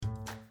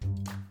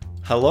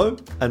Hello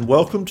and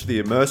welcome to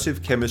the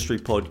Immersive Chemistry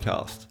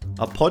Podcast,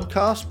 a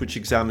podcast which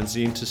examines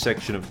the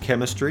intersection of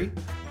chemistry,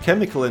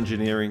 chemical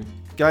engineering,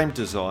 game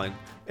design,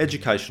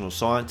 educational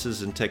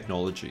sciences and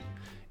technology.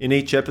 In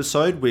each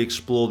episode, we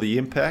explore the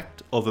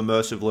impact of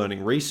immersive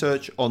learning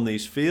research on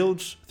these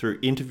fields through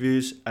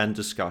interviews and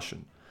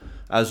discussion.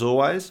 As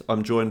always,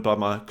 I'm joined by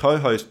my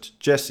co-host,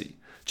 Jessie.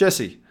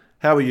 Jessie,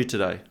 how are you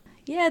today?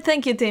 Yeah,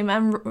 thank you, Tim.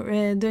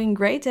 I'm doing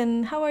great.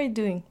 And how are you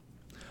doing?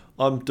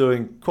 I'm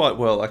doing quite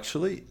well,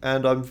 actually,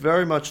 and I'm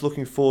very much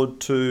looking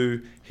forward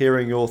to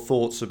hearing your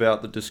thoughts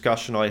about the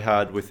discussion I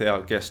had with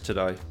our guest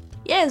today.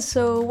 Yeah,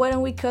 so why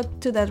don't we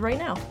cut to that right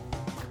now?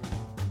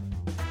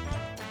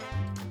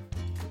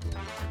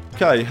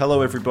 Okay,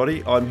 hello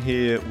everybody. I'm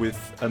here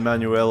with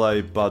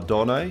Emanuele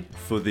Bardone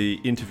for the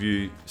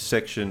interview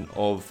section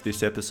of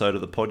this episode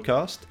of the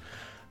podcast.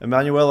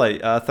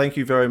 Emanuele, thank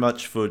you very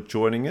much for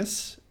joining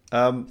us.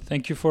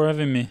 Thank you for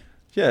having me.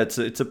 Yeah,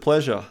 it's a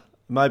pleasure.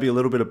 Maybe a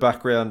little bit of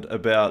background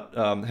about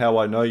how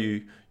I know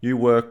you. You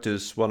worked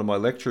as one of my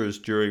lecturers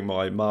during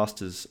my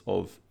Masters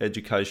of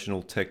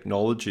Educational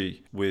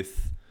Technology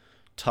with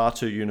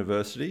Tartu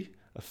University,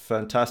 a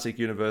fantastic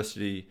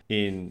university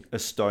in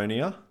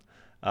Estonia.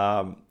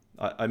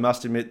 I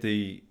must admit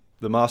the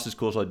Masters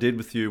course I did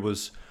with you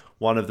was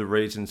one of the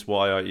reasons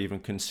why I even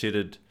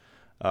considered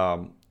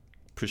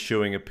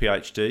pursuing a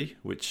PhD,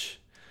 which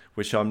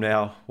I'm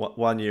now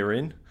 1 year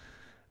in.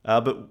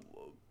 But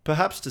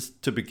perhaps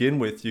to begin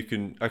with, you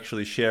can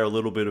actually share a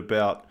little bit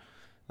about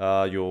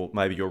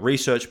your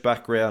research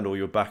background or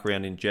your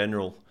background in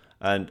general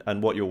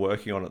and what you're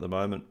working on at the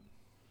moment.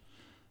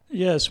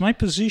 Yes, my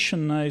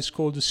position is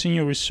called the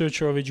Senior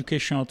Researcher of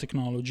Educational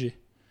Technology,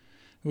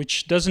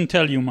 which doesn't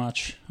tell you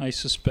much, I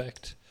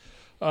suspect.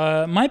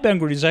 My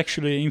background is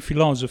actually in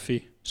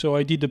philosophy. So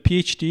I did a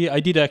PhD. I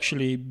did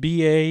actually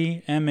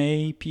BA,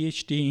 MA,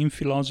 PhD in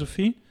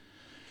philosophy.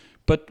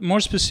 But more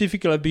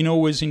specifically, I've been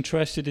always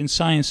interested in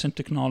science and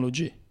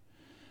technology.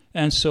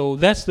 And so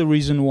that's the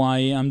reason why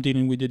I'm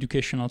dealing with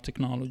educational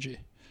technology.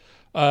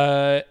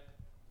 At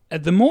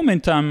the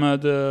moment, I'm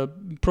the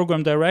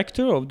program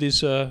director of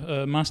this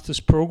master's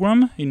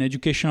program in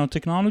educational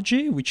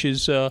technology, which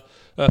is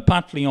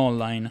partly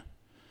online.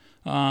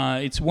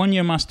 It's a 1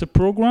 year master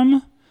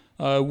program.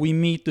 We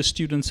meet the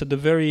students at the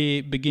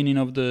very beginning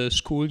of the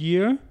school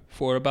year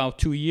for about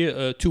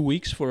 2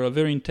 weeks for a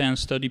very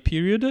intense study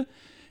period.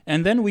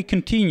 And then we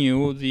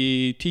continue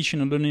the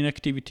teaching and learning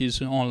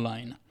activities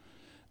online.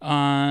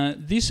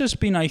 This has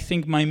been, I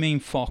think, my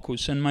main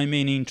focus and my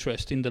main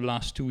interest in the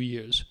last 2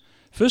 years.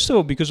 First of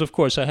all, because, of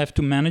course, I have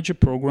to manage a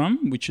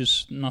program, which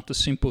is not a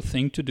simple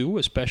thing to do,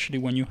 especially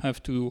when you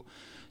have to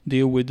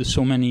deal with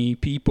so many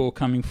people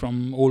coming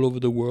from all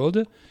over the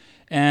world.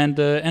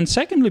 And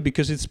secondly,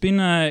 because it's been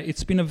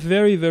a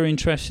very, very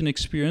interesting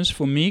experience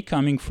for me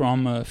coming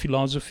from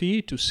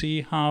philosophy to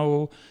see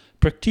how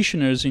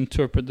practitioners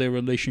interpret their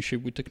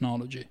relationship with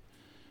technology,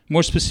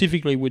 more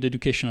specifically with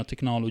educational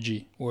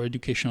technology or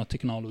educational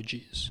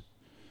technologies.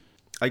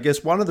 I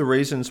guess one of the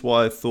reasons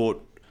why I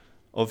thought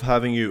of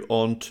having you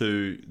on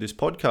to this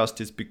podcast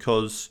is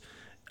because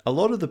a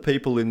lot of the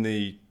people in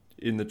the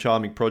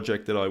Charming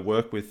project that I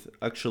work with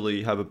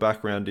actually have a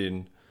background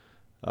in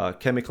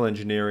chemical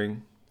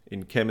engineering,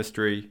 in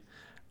chemistry,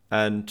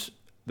 and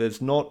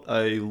there's not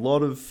a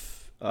lot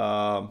of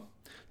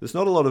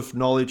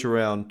knowledge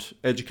around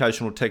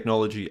educational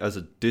technology as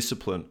a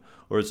discipline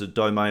or as a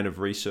domain of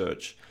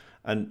research.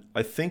 And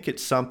I think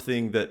it's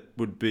something that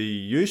would be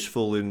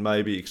useful in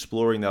maybe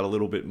exploring that a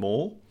little bit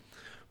more.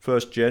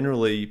 First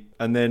generally,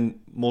 and then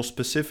more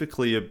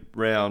specifically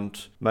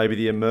around maybe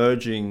the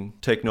emerging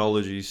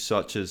technologies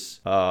such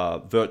as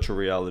virtual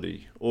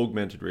reality,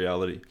 augmented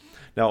reality.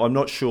 Now, I'm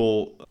not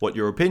sure what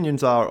your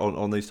opinions are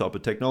on these type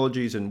of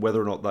technologies and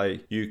whether or not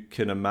you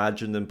can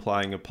imagine them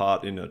playing a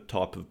part in a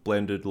type of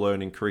blended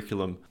learning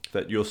curriculum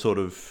that you're sort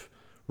of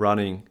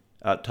running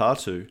at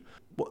Tartu.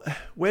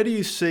 Where do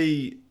you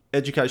see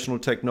educational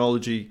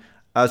technology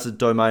as a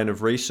domain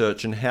of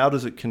research, and how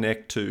does it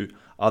connect to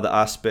other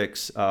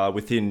aspects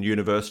within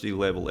university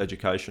level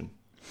education?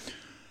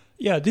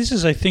 Yeah, this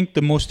is, I think,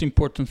 the most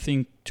important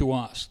thing to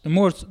ask.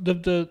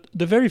 The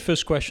very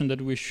first question that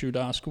we should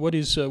ask: what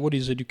is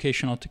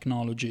educational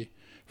technology,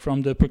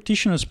 from the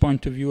practitioner's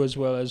point of view as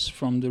well as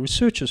from the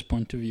researcher's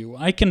point of view?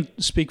 I can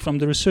speak from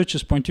the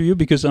researcher's point of view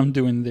because I'm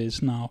doing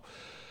this now.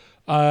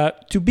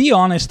 To be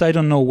honest, I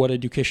don't know what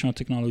educational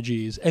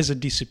technology is as a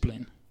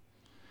discipline.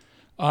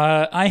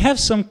 I have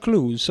some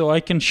clues, so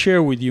I can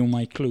share with you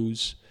my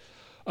clues.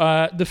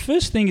 The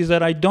first thing is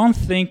that I don't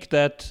think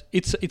that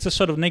it's a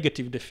sort of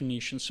negative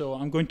definition. So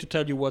I'm going to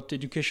tell you what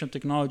educational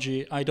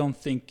technology I don't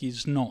think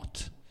is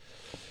not.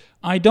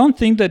 I don't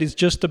think that it's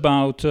just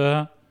about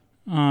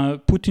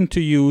putting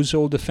to use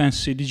all the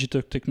fancy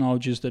digital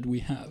technologies that we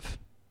have.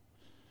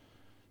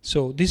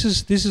 So this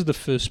is the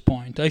first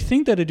point. I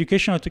think that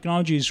educational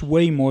technology is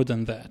way more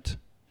than that.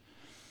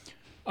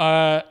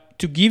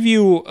 To give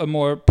you a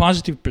more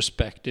positive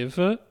perspective,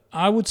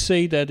 I would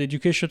say that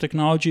educational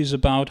technology is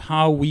about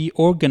how we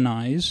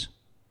organize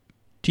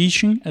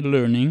teaching and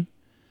learning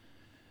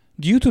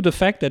due to the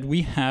fact that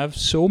we have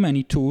so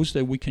many tools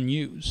that we can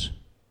use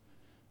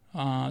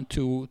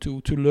to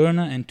learn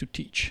and to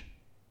teach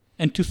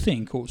and to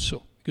think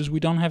also. Because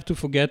we don't have to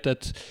forget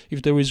that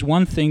if there is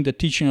one thing that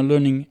teaching and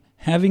learning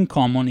have in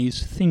common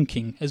is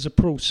thinking as a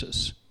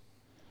process.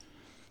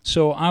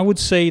 So I would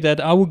say that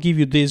I will give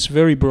you this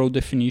very broad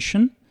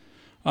definition,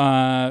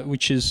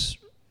 which is,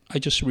 I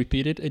just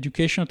repeated,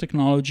 educational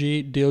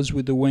technology deals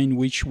with the way in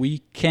which we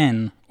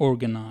can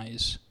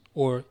organize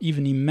or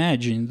even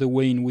imagine the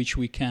way in which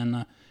we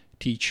can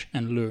teach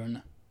and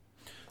learn.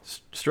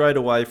 Straight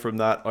away from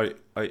that,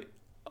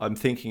 I'm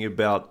thinking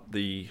about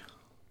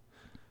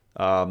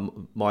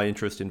my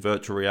interest in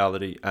virtual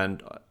reality,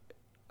 and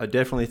I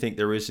definitely think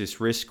there is this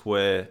risk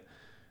where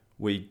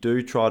we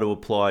do try to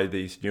apply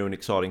these new and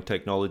exciting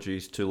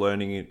technologies to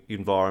learning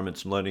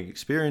environments and learning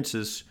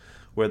experiences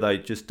where they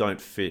just don't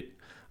fit.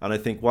 And I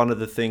think one of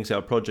the things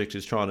our project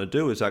is trying to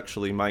do is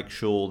actually make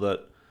sure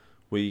that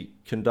we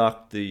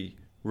conduct the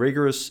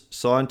rigorous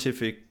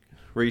scientific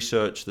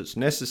research that's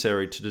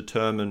necessary to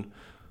determine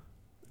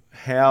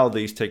how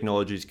these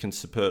technologies can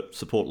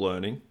support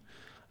learning,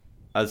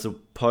 as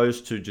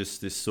opposed to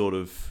just this sort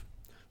of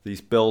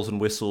these bells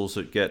and whistles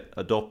that get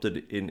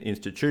adopted in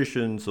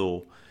institutions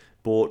or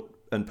bought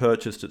and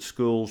purchased at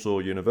schools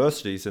or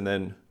universities and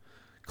then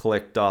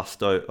collect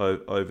dust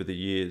over the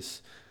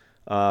years.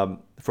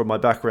 From my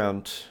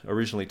background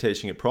originally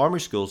teaching at primary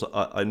schools,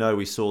 I know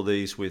we saw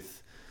these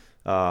with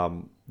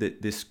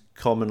this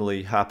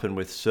commonly happen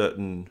with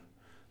certain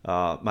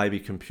maybe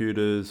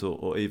computers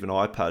or even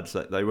iPads,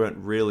 that they weren't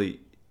really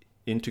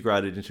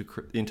integrated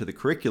into the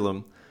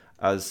curriculum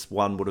as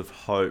one would have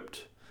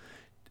hoped.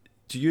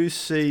 How do you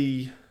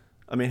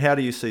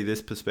see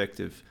this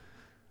perspective?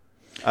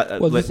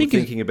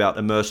 Thinking about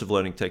immersive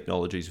learning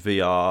technologies,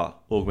 VR,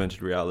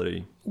 augmented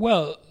reality.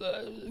 Well,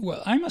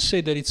 I must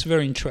say that it's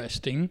very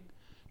interesting,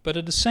 but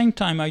at the same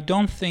time, I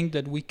don't think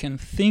that we can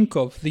think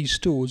of these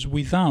tools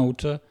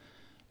without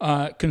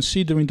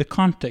considering the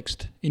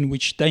context in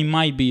which they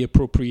might be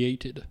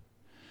appropriated.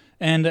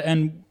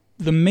 And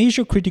the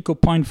major critical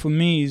point for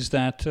me is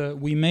that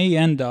we may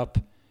end up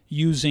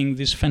using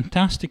these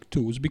fantastic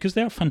tools, because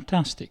they are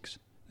fantastic.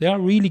 They are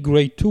really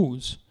great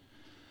tools.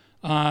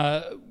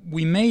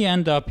 We may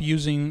end up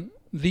using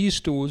these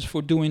tools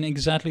for doing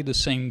exactly the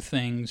same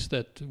things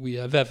that we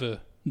have ever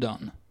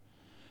done.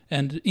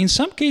 And in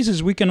some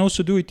cases, we can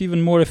also do it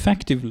even more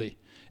effectively.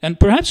 And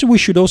perhaps we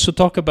should also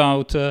talk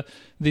about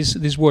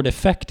this word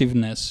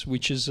effectiveness,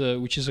 which is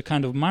a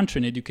kind of mantra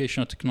in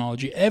educational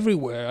technology.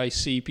 Everywhere I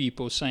see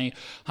people saying,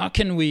 "How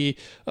can we,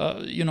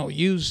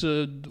 use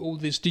all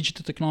these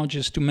digital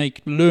technologies to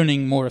make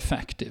learning more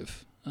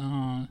effective?"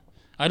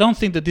 I don't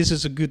think that this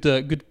is a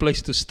good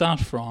place to start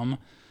from.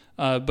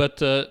 But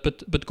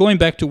going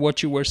back to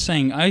what you were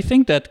saying, I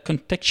think that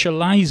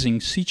contextualizing,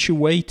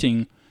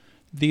 situating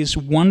these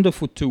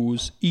wonderful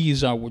tools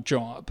is our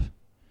job.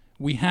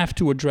 We have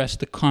to address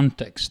the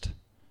context.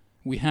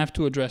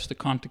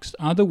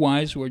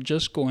 Otherwise, we're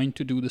just going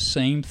to do the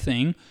same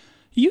thing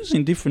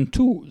using different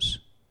tools,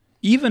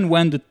 even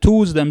when the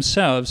tools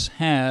themselves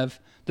have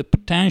the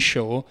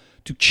potential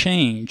to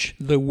change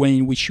the way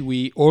in which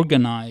we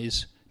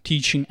organize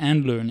teaching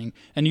and learning.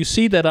 And you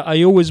see that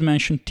I always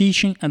mention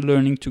teaching and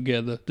learning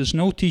together. There's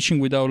no teaching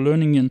without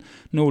learning and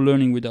no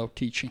learning without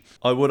teaching.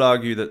 I would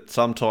argue that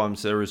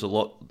sometimes there's a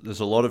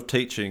lot of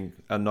teaching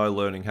and no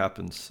learning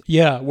happens.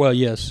 Yeah, well,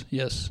 yes.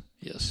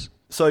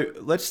 So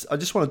I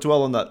just want to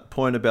dwell on that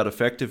point about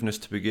effectiveness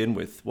to begin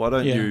with. Why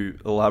don't you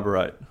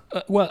elaborate?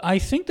 Well, I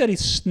think that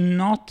it's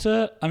not,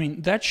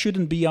 that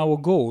shouldn't be our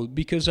goal,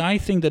 because I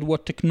think that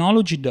what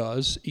technology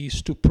does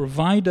is to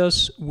provide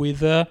us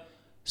with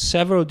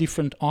several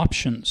different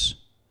options,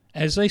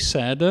 as I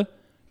said,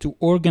 to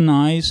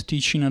organize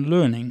teaching and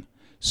learning.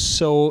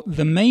 So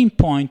the main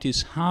point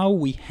is how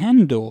we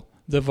handle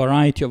the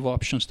variety of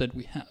options that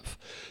we have.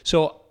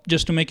 So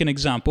just to make an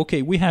example,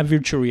 okay, we have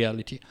virtual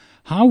reality.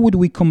 How would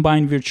we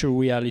combine virtual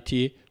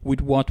reality with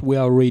what we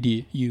are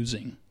already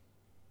using,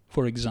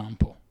 for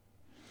example?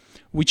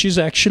 Which is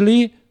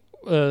actually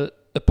a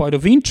point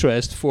of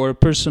interest for a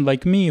person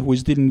like me who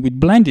is dealing with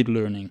blended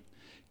learning.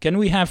 Can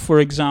we have,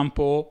 for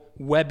example,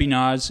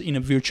 webinars in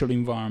a virtual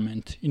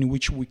environment in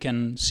which we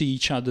can see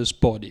each other's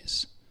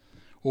bodies?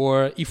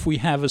 Or if we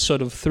have a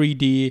sort of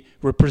 3D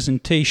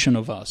representation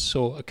of us,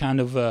 so a kind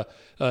of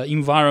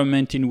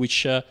environment in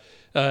which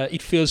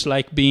it feels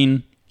like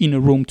being in a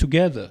room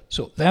together.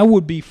 So that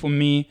would be, for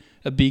me,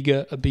 a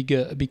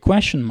big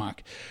question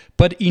mark.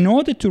 But in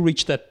order to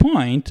reach that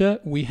point,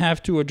 we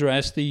have to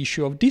address the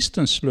issue of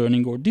distance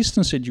learning or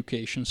distance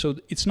education. So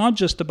it's not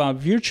just about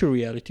virtual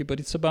reality, but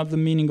it's about the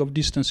meaning of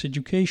distance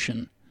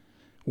education.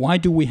 Why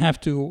do we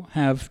have to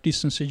have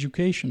distance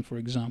education, for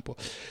example?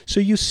 So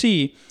you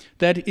see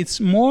that it's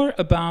more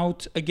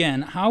about,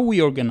 again, how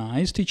we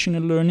organize teaching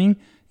and learning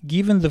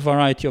given the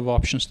variety of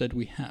options that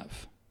we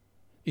have.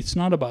 It's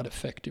not about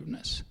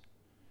effectiveness,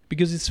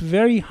 because it's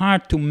very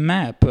hard to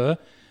map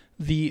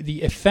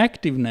the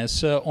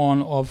effectiveness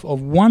of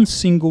one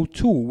single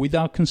tool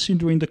without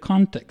considering the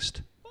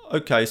context.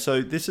 Okay,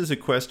 so this is a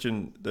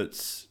question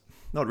that's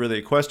not really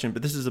a question,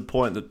 but this is a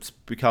point that's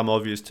become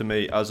obvious to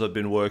me as I've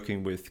been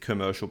working with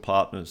commercial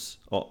partners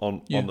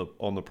on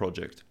the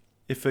project.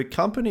 If a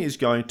company is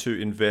going to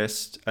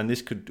invest, and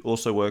this could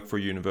also work for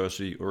a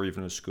university or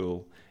even a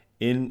school,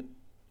 in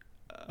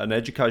an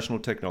educational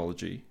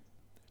technology,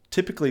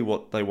 typically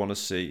what they want to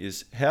see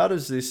is how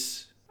does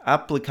this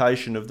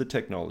application of the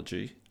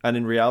technology, and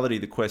in reality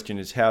the question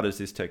is how does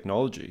this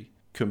technology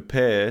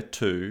compare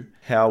to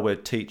how we're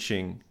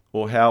teaching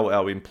or how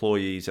our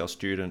employees, our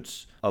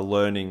students, are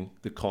learning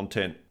the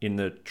content in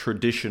the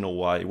traditional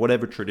way,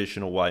 whatever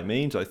traditional way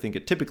means. I think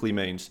it typically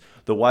means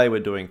the way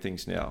we're doing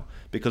things now.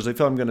 Because if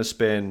I'm going to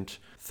spend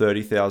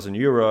 30,000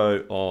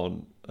 euro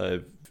on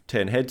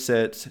 10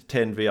 headsets,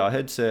 10 VR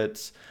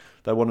headsets,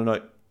 they want to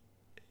know,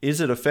 is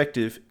it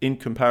effective in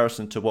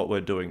comparison to what we're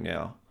doing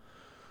now?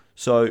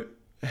 So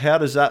how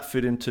does that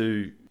fit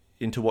into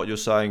what you're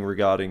saying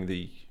regarding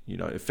the,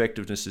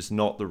 effectiveness is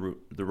not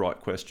the right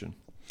question?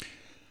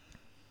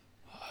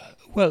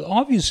 Well,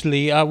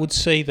 obviously, I would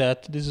say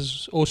that this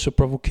is also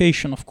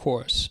provocation, of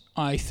course.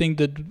 I think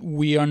that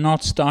we are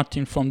not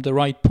starting from the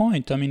right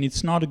point. I mean,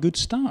 it's not a good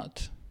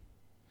start.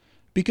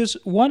 Because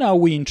what are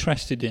we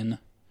interested in?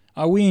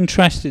 Are we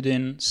interested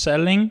in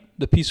selling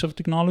the piece of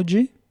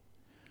technology?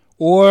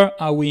 Or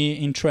are we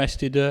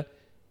interested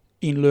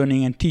in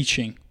learning and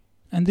teaching?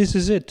 And this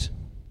is it.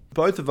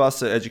 Both of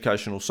us are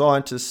educational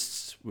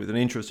scientists with an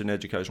interest in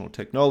educational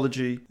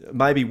technology.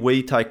 Maybe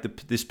we take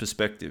this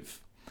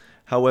perspective.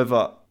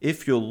 However,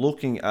 if you're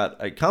looking at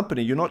a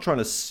company, you're not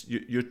trying to.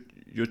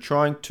 You're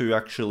trying to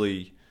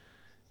actually.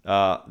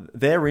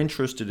 They're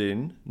interested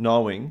in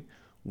knowing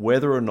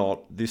whether or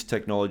not this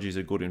technology is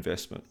a good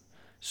investment.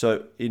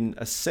 So, in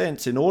a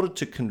sense, in order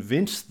to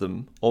convince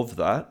them of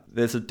that,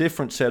 there's a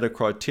different set of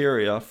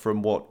criteria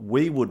from what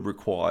we would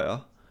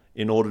require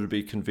in order to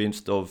be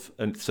convinced of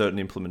a certain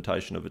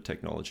implementation of a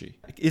technology.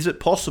 Is it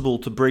possible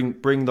to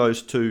bring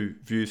those two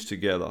views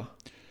together?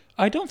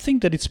 I don't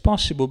think that it's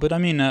possible, but I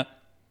mean,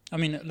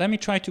 let me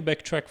try to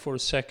backtrack for a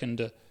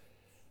second.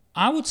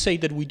 I would say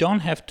that we don't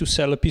have to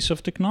sell a piece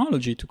of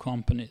technology to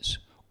companies.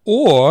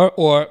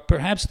 Or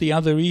perhaps the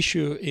other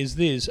issue is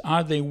this: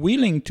 are they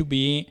willing to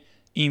be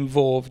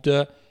involved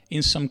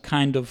in some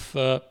kind of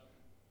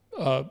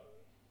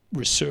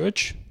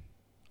research,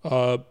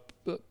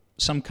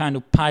 some kind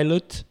of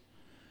pilot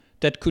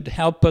that could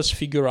help us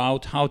figure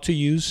out how to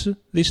use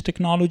this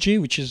technology,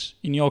 which is,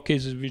 in your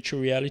case, is virtual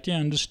reality, I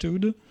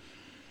understood.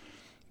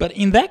 But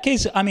in that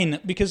case, I mean,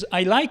 because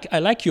I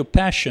like your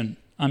passion.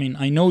 I mean,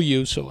 I know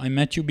you, so I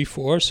met you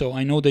before, so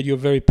I know that you're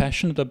very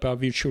passionate about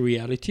virtual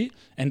reality,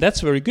 and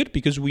that's very good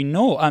because we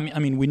know, I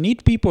mean, we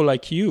need people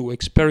like you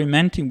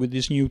experimenting with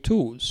these new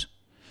tools.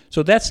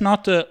 So that's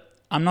not,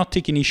 I'm not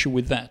taking issue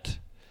with that.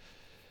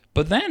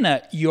 But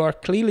then you are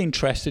clearly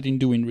interested in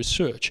doing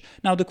research.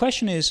 Now the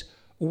question is,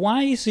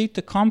 why is it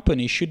a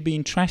company should be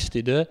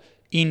interested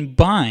in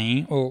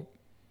buying or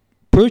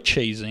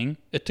purchasing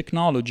a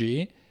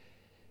technology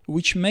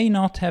which may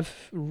not have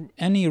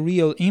any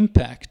real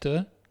impact,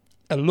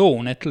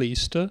 alone at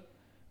least,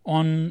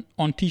 on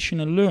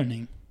teaching and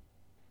learning?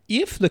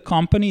 If the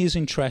company is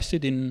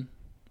interested in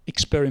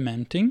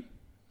experimenting,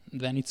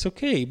 then it's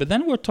okay. But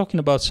then we're talking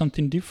about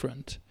something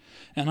different.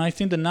 And I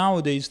think that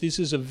nowadays this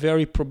is a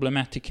very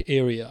problematic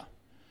area.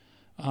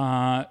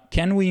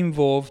 Can we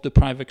involve the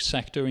private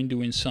sector in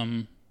doing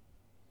some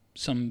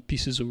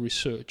pieces of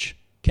research?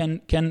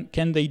 Can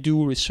they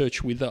do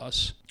research with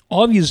us?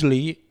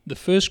 Obviously, the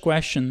first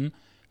question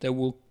that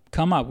we'll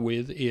come up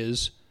with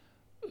is,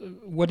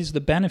 what is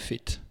the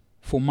benefit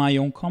for my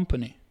own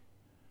company?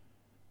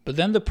 But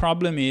then the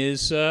problem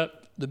is the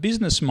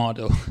business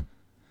model.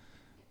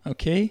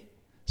 Okay?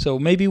 So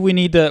maybe we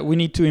need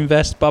to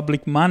invest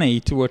public money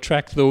to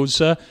attract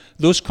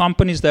those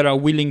companies that are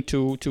willing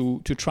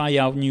to try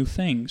out new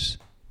things.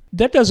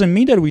 That doesn't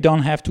mean that we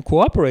don't have to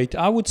cooperate.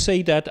 I would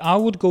say that I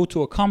would go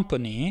to a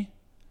company.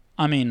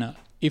 I mean,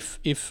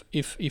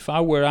 if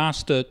I were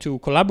asked to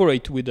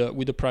collaborate with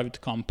a private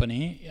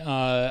company,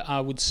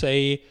 I would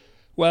say,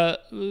 well,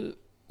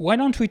 why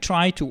don't we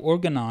try to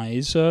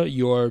organize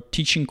your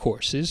teaching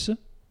courses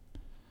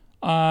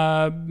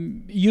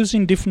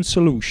using different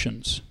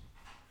solutions?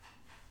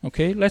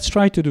 Okay, let's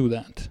try to do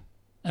that,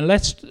 and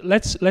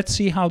let's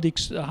see how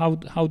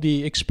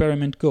the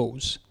experiment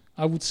goes.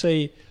 I would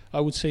say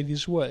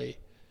this way,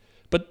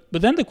 but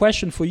then the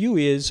question for you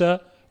is,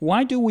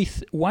 why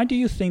do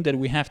you think that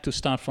we have to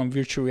start from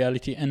virtual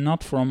reality and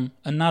not from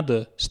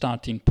another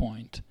starting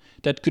point?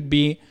 That could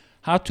be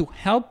how to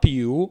help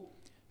you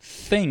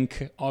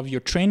think of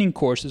your training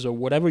courses or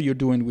whatever you're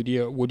doing with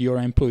your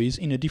employees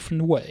in a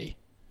different way,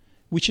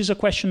 which is a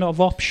question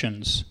of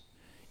options.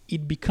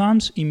 It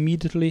becomes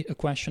immediately a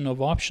question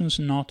of options,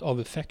 not of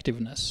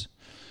effectiveness.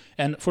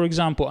 And for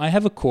example, I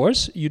have a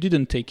course, you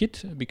didn't take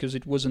it because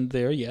it wasn't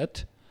there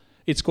yet.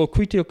 It's called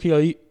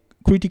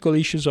Critical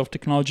Issues of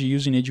Technology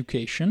Used in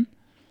Education.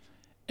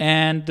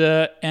 And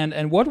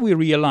what we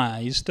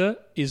realized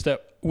is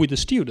that with the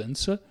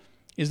students,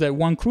 is that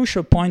one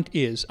crucial point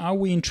is, are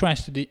we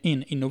interested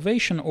in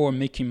innovation or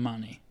making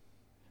money?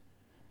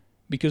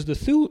 because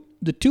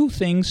the two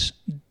things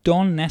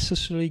don't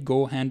necessarily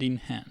go hand in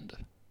hand.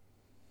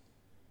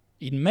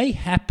 It may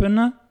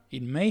happen,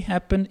 it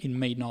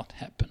may not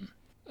happen.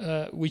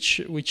 I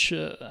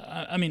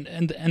mean,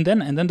 and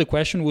then the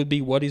question would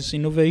be, what is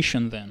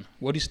innovation then?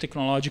 What is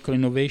technological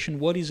innovation?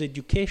 What is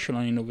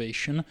educational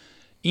innovation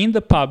in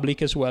the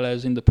public as well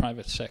as in the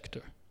private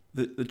sector?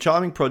 The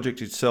Charming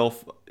Project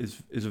itself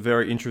is a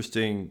very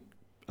interesting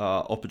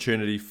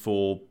opportunity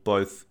for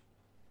both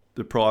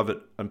the private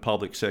and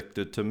public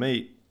sector to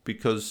meet,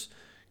 because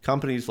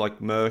companies like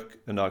Merck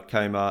and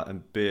Arkema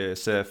and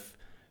BASF,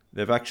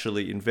 they've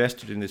actually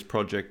invested in this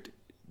project,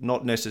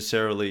 not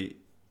necessarily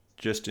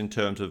just in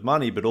terms of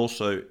money, but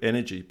also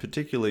energy.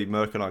 Particularly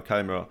Merck and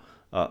Arkema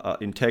are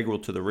integral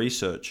to the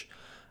research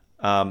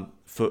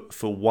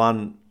for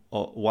one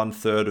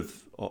third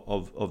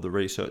of the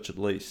research at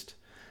least.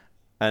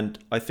 And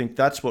I think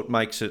that's what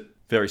makes it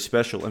very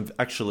special and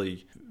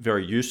actually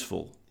very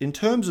useful. In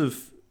terms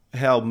of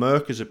how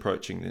Merck is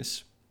approaching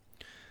this,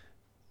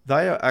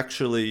 they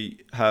actually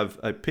have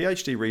a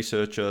PhD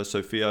researcher,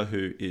 Sophia,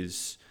 who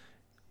is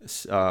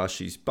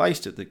she's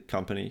based at the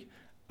company,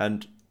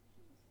 and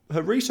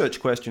her research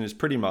question is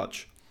pretty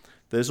much,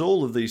 there's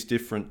all of these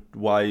different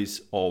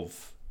ways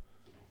of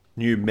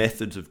new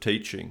methods of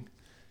teaching,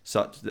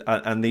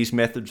 and these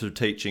methods of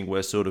teaching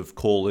we're sort of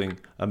calling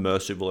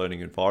immersive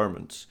learning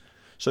environments.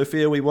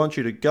 Sophia, we want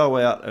you to go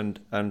out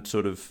and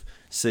sort of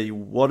see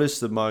what is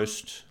the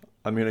most,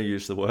 I'm going to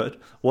use the word,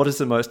 what is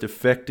the most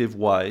effective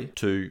way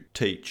to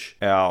teach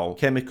our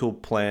chemical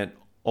plant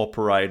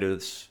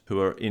operators who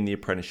are in the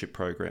apprenticeship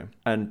program.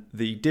 And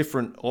the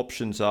different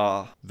options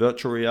are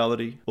virtual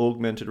reality,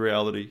 augmented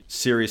reality,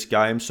 serious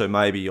games, so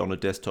maybe on a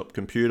desktop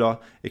computer.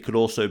 It could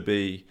also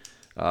be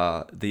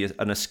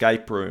an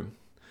escape room.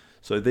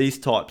 So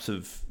these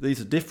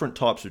are different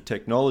types of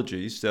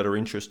technologies that are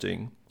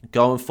interesting.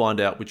 Go and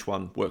find out which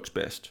one works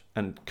best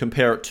and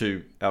compare it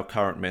to our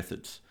current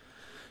methods.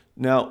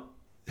 Now,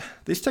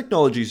 this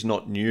technology is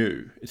not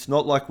new. It's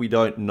not like we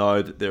don't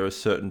know that there are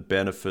certain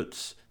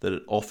benefits that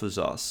it offers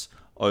us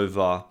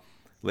over,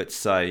 let's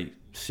say,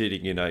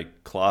 sitting in a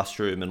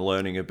classroom and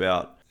learning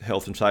about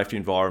health and safety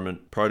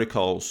environment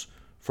protocols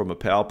from a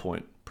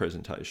PowerPoint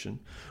presentation.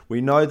 We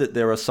know that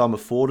there are some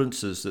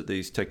affordances that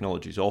these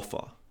technologies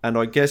offer. And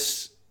I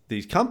guess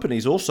these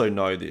companies also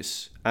know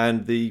this,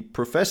 and the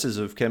professors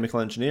of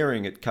chemical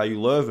engineering at KU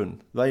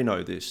Leuven, they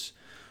know this.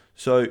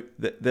 So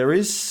there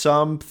is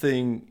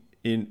something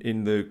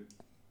in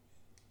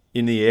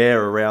the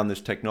air around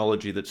this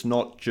technology that's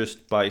not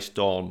just based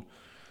on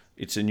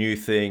it's a new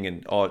thing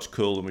and it's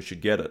cool and we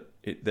should get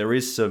it. There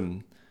is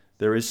something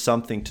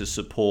to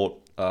support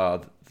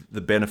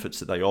the benefits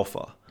that they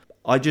offer.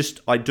 I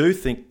do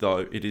think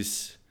though it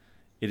is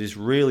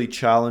really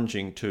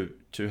challenging to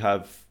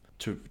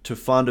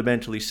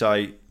fundamentally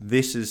say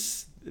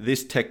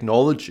this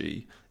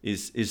technology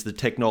is the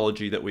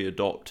technology that we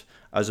adopt,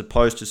 as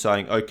opposed to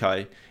saying,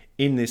 okay,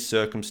 in this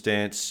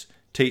circumstance,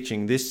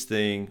 teaching this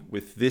thing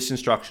with this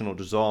instructional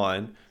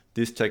design,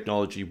 this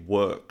technology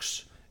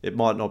works. It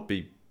might not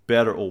be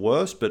better or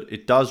worse, but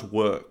it does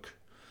work.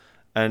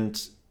 And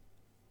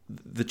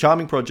the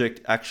Charming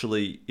Project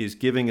actually is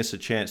giving us a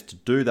chance to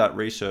do that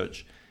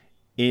research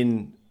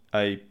in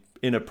a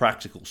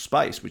practical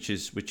space, which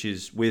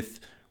is with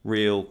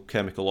real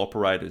chemical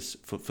operators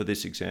for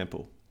this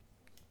example.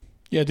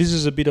 Yeah, this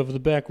is a bit of the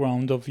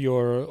background of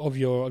your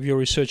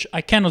research.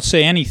 I cannot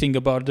say anything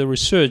about the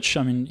research.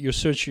 I mean, your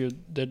research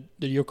that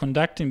you're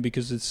conducting,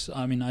 because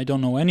I don't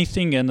know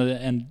anything,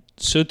 and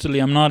certainly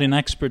I'm not an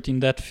expert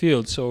in that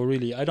field. So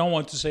really, I don't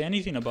want to say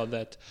anything about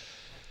that.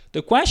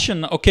 The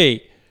question,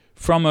 okay,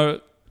 from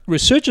a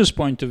researcher's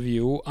point of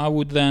view, I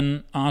would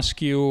then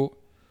ask you: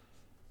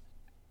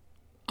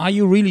 are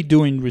you really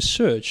doing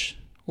research,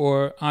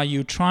 or are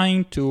you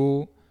trying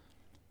to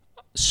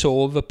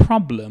solve a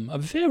problem, a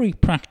very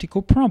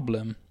practical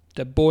problem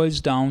that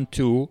boils down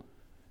to,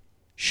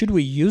 should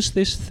we use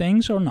these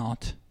things or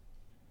not?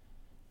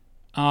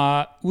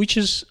 Which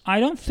is, I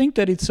don't think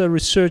that it's a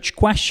research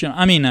question.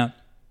 I mean,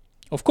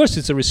 of course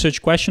it's a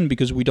research question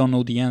because we don't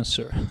know the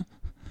answer.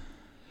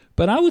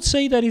 But I would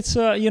say that it's,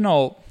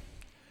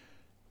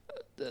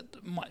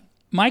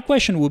 my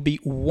question would be,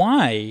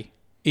 why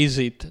is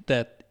it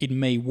that it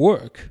may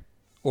work,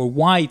 or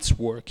why it's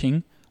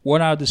working?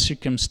 What are the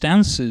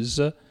circumstances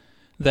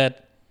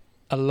that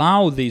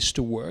allow this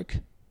to work?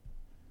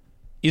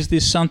 Is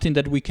this something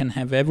that we can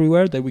have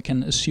everywhere, that we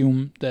can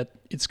assume that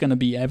it's going to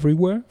be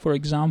everywhere, for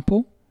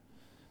example?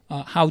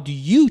 How do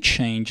you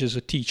change as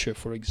a teacher,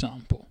 for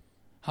example?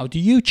 How do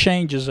you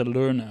change as a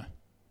learner?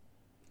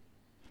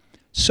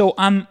 So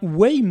I'm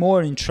way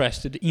more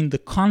interested in the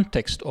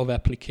context of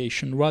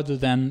application rather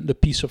than the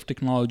piece of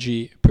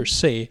technology per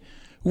se,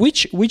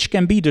 which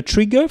can be the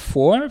trigger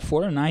for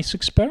a nice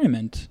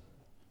experiment.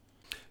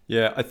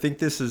 Yeah, I think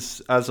this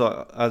is, as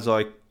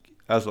I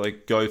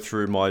go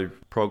through my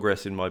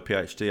progress in my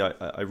PhD,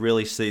 I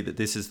really see that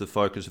this is the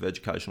focus of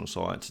educational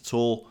science.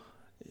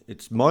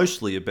 It's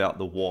mostly about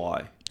the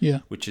why,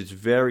 which is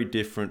very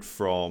different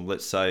from,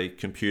 let's say,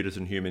 computers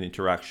and human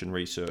interaction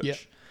research. Yeah.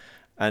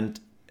 And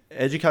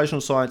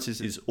educational sciences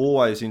is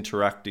always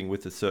interacting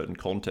with a certain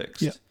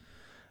context. Yeah.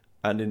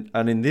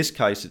 And in this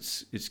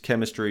case, it's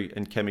chemistry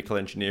and chemical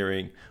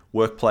engineering,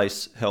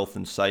 workplace health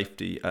and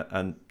safety,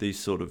 and these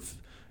sort of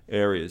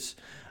areas.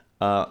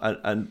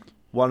 And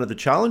one of the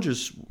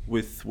challenges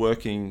with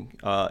working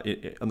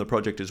on the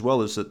project as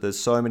well is that there's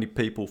so many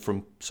people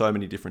from so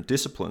many different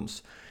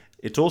disciplines.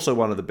 It's also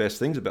one of the best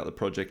things about the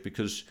project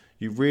because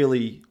you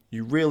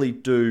really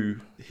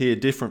do hear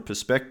different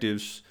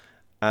perspectives,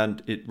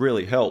 and it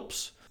really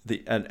helps.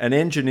 An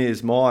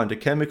engineer's mind, a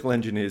chemical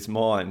engineer's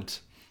mind,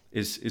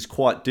 is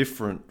quite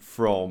different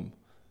from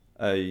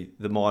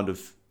the mind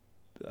of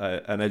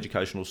an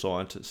educational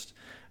scientist.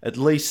 At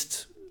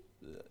least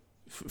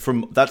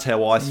that's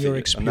how I see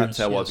it, and that's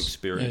how I've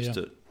experienced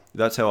it.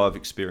 That's how I've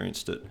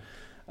experienced it.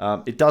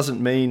 It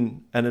doesn't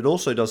mean, and it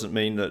also doesn't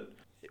mean that.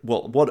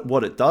 Well,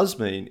 what it does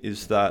mean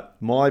is that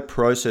my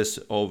process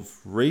of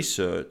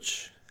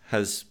research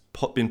has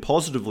been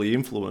positively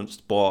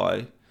influenced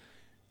by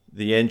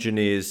the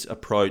engineer's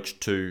approach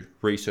to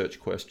research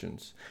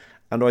questions.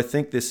 And I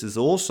think this is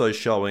also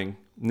showing,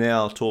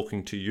 now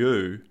talking to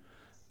you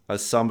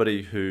as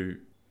somebody who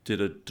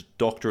did a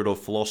doctorate of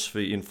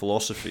philosophy in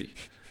philosophy,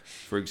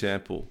 for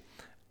example.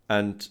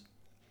 And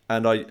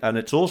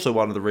it's also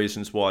one of the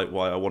reasons why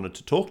I wanted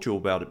to talk to you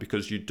about it,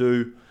 because you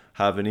do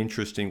have an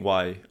interesting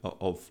way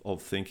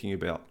of thinking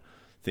about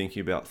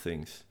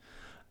things.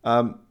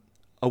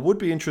 I would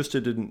be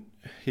interested in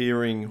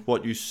hearing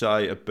what you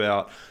say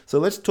about. So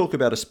let's talk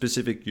about a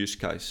specific use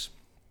case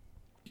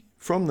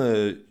from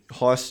the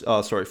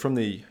from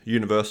the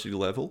university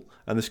level,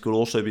 and this could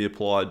also be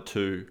applied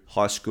to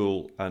high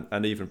school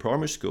and even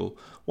primary school.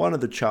 One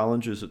of the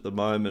challenges at the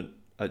moment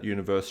at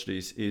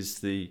universities is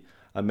the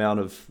amount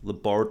of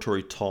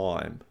laboratory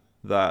time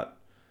that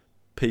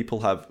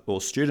people have,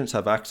 or students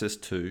have access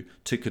to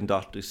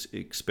conduct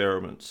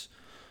experiments.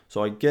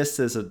 So I guess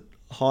there's a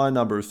high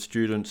number of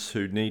students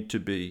who need to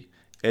be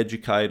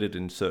educated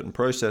in certain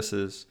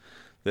processes.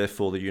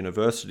 Therefore, the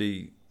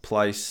university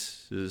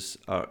places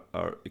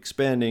are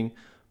expanding,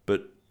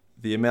 but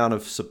the amount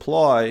of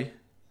supply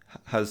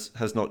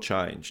has not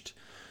changed.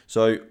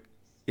 So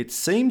it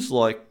seems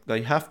like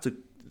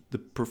the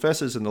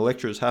professors and the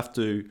lecturers have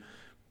to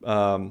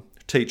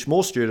teach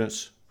more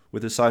students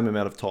with the same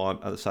amount of time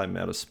and the same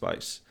amount of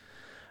space.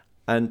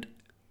 And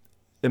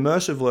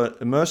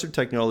immersive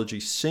technology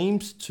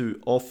seems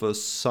to offer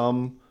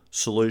some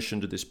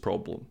solution to this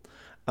problem.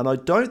 And I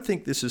don't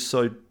think this is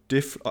so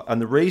different.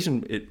 And the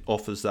reason it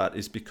offers that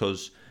is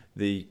because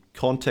the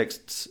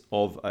contexts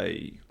of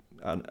a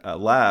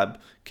lab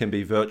can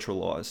be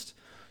virtualized.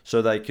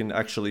 So they can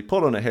actually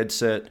put on a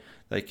headset,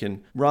 they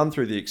can run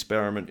through the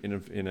experiment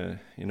in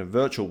a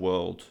virtual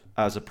world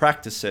as a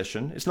practice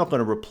session. It's not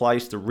going to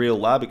replace the real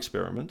lab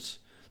experiments,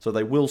 so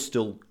they will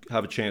still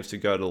have a chance to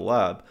go to the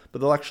lab, but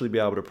they'll actually be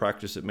able to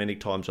practice it many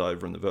times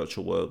over in the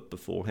virtual world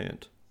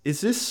beforehand.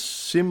 Is this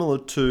similar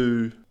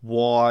to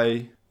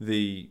why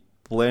the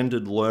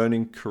blended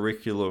learning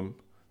curriculum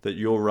that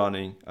you're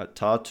running at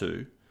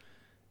Tartu,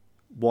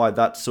 why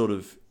that's sort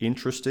of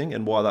interesting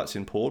and why that's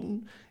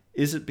important?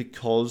 Is it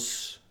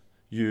because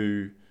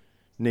you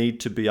need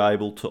to be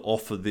able to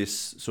offer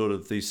this sort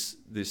of this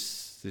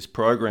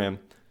program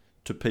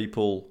to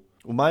people?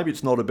 Or maybe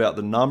it's not about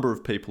the number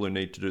of people who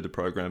need to do the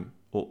program,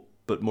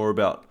 but more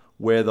about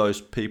where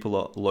those people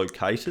are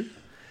located.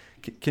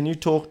 Can you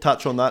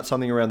touch on that,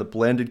 something around the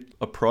blended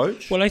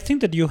approach? Well, I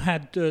think that you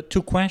had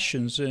two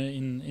questions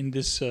in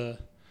this.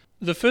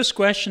 The first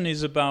question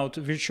is about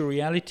virtual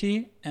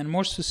reality, and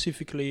more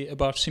specifically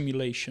about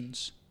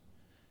simulations.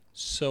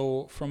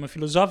 So from a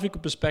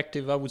philosophical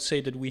perspective, I would say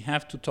that we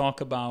have to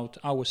talk about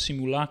our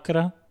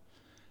simulacra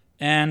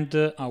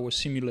and our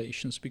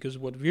simulations, because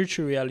what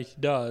virtual reality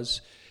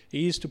does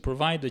is to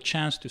provide the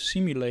chance to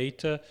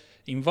simulate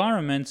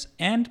environments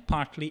and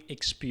partly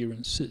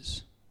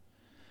experiences.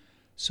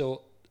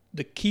 So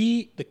the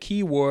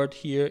key word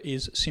here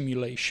is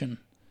simulation.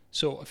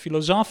 So a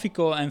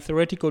philosophical and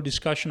theoretical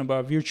discussion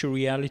about virtual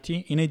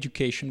reality in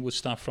education would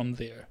start from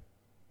there.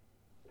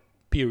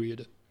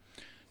 Period.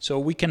 So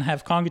we can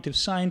have cognitive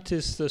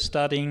scientists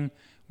studying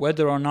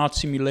whether or not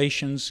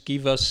simulations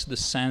give us the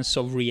sense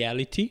of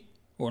reality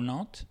or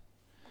not.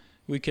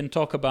 We can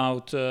talk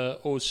about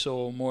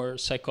also more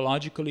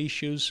psychological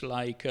issues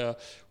like,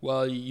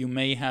 you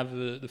may have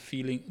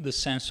the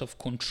sense of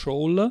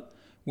control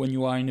when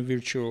you are in a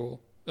virtual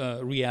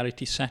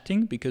reality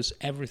setting, because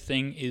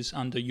everything is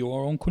under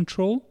your own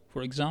control,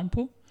 for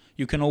example.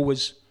 You can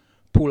always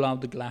pull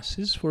out the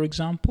glasses, for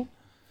example.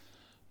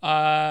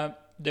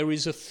 There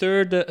is a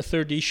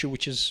third issue,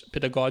 which is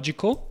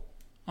pedagogical.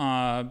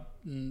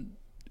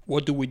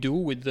 What do we do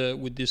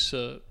with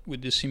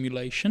this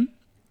simulation?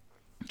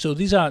 So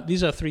these are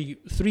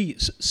three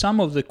some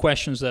of the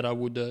questions that I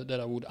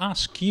would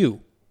ask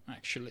you,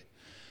 actually.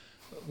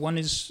 One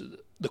is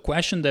the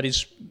question that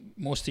is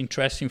most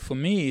interesting for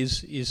me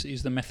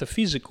is the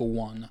metaphysical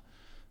one.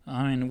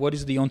 I mean, what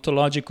is the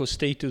ontological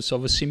status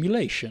of a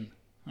simulation?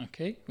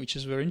 Okay, which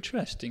is very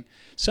interesting.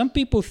 Some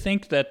people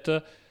think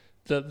that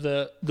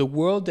the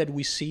world that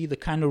we see, the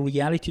kind of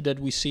reality that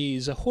we see,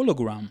 is a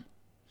hologram.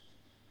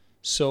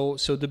 So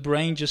the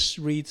brain just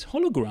reads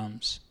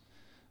holograms.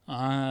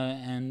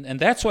 And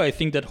that's why I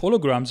think that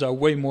holograms are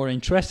way more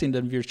interesting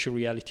than virtual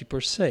reality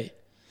per se.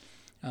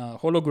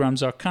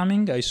 Holograms are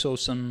coming. I saw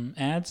some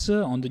ads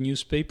on the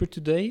newspaper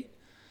today.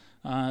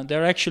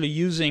 They're actually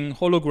using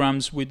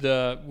holograms with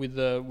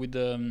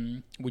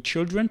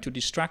children to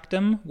distract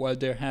them while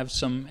they have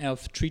some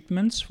health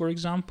treatments, for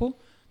example.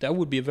 That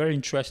would be a very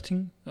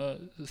interesting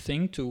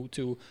thing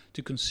to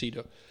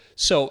consider.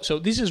 So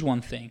this is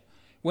one thing.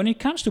 When it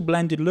comes to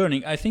blended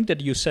learning, I think that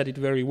you said it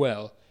very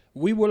well.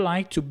 We would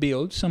like to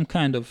build some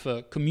kind of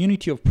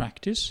community of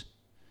practice,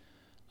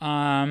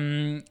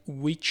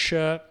 which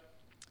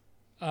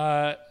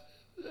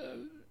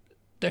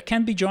that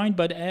can be joined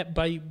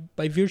by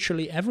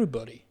virtually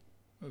everybody,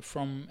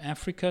 from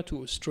Africa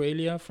to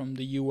Australia, from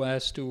the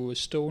US to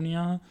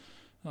Estonia,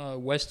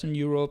 Western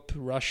Europe,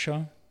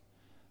 Russia.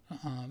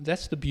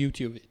 That's the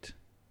beauty of it.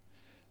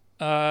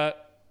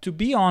 To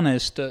be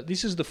honest,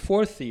 this is the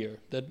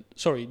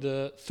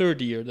the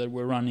third year that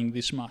we're running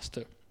this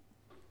master.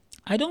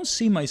 I don't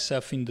see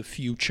myself in the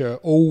future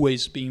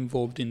always be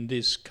involved in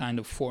this kind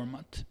of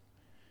format.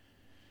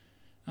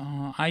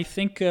 I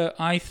think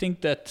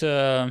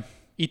that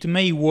it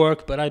may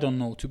work, but I don't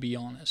know, to be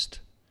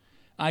honest.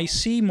 I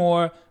see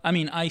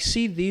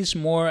this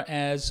more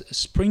as a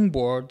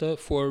springboard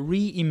for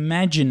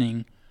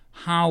reimagining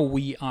how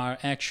we are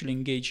actually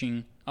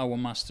engaging our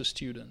master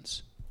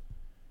students.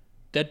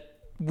 That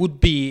would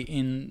be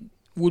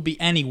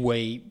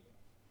anyway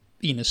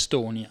in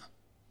Estonia,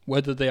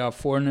 whether they are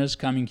foreigners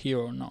coming here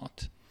or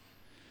not.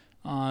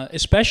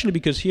 Especially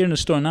because here in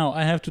Estonia now,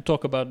 I have to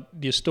talk about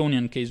the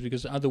Estonian case,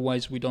 because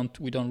otherwise we don't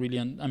really.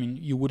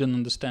 You wouldn't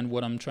understand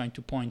what I'm trying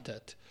to point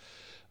at.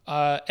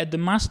 At the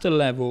master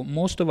level,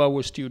 most of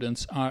our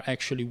students are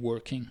actually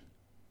working,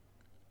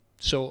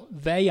 so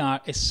they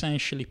are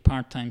essentially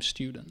part-time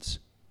students,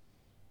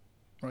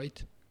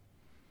 right?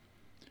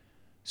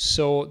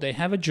 So they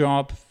have a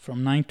job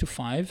from 9 to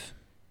 5,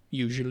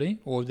 usually,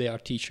 or they are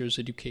teachers,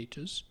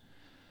 educators,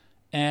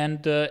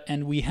 and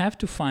we have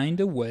to find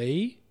a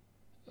way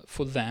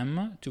for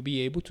them to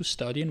be able to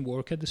study and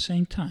work at the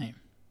same time.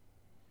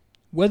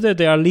 Whether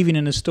they are living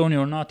in Estonia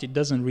or not, it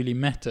doesn't really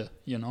matter,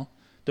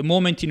 The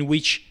moment in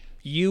which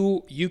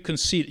you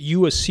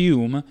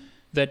assume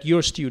that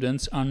your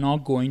students are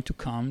not going to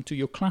come to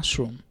your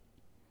classroom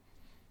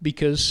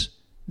because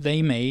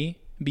they may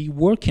be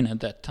working at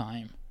that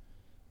time.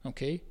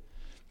 Okay?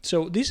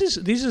 So this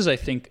is I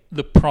think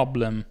the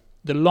problem,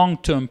 the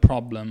long-term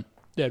problem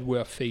that we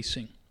are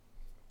facing.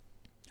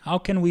 How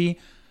can we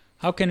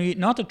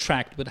not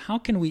attract, but how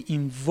can we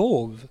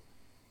involve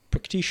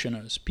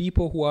practitioners,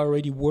 people who are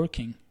already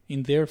working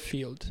in their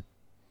field?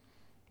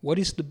 What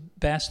is the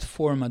best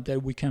format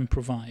that we can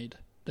provide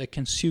that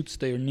can suit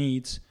their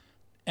needs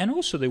and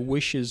also their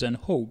wishes and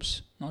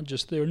hopes, not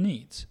just their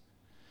needs?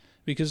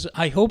 Because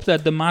I hope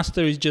that the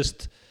master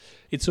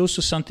it's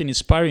also something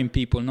inspiring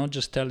people, not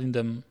just telling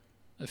them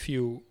a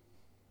few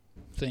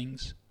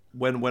things.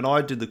 When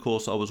I did the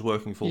course, I was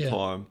working full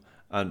time,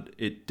 and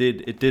it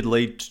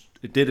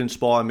did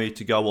inspire me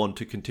to go on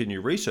to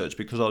continue research,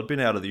 because I'd been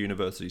out of the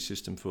university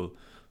system for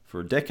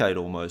a decade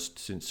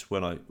almost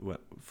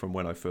from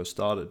when I first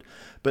started.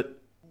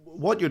 But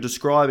what you're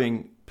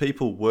describing,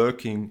 people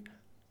working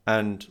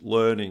and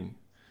learning,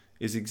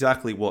 is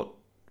exactly what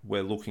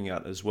we're looking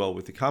at as well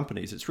with the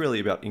companies. It's really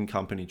about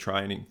in-company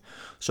training.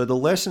 So the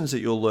lessons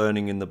that you're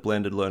learning in the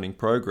blended learning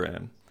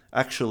program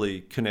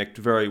actually connect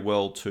very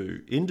well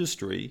to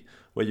industry,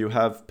 where you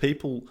have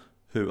people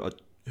who are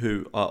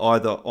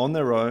either on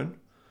their own,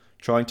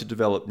 trying to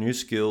develop new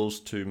skills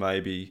to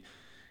maybe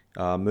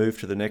move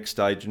to the next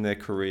stage in their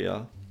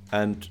career,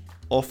 and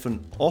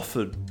often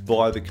offered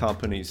by the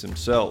companies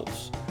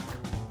themselves.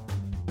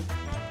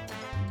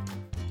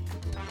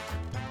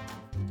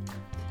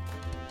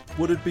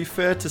 Would it be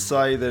fair to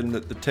say then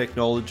that the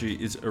technology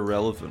is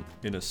irrelevant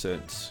in a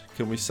sense?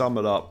 Can we sum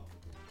it up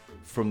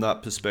from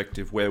that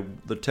perspective, where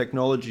the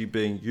technology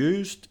being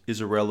used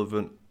is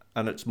irrelevant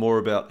and it's more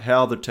about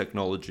how the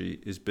technology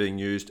is being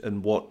used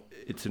and what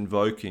it's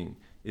invoking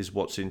is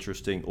what's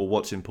interesting or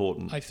what's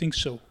important? I think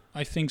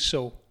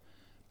so.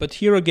 But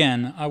here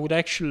again, I would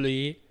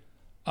actually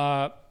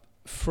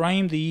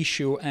frame the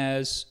issue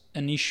as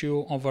an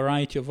issue of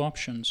variety of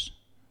options,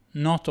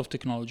 not of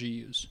technology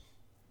use.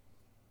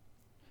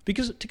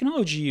 Because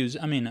technology use,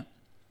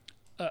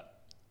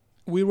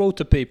 we wrote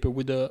a paper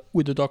with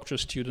a doctoral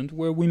student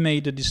where we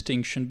made a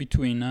distinction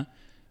between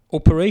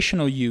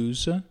operational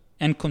use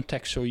and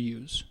contextual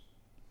use.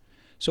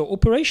 So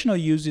operational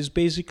use is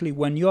basically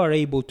when you are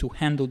able to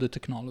handle the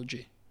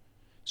technology.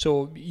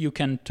 So you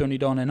can turn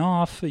it on and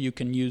off, you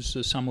can use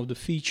some of the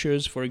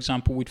features. For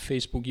example, with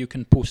Facebook, you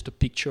can post a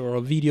picture or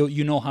a video.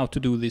 You know how to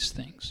do these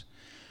things.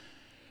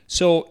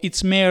 So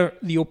it's mere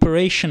the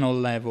operational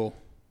level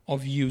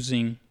of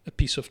using a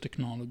piece of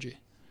technology.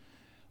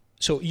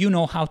 So you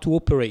know how to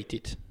operate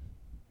it,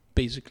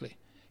 basically.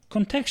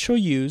 Contextual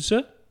use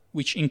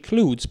which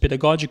includes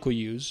pedagogical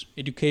use,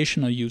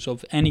 educational use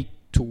of any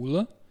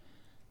tool,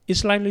 is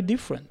slightly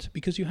different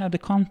because you have the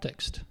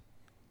context.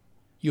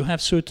 You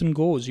have certain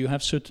goals, you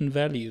have certain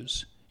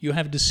values, you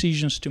have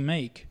decisions to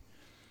make.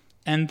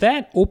 And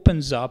that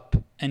opens up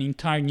an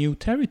entire new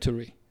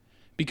territory.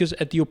 Because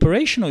at the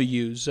operational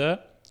use,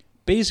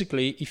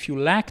 basically, if you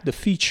lack the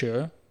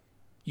feature,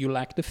 you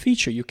lack the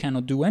feature. You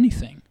cannot do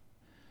anything.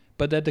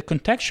 But at the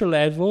contextual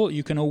level,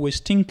 you can always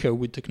tinker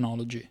with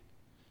technology.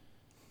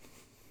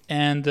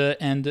 And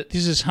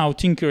this is how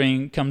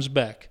tinkering comes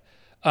back.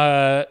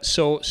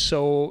 So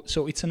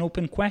it's an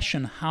open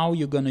question how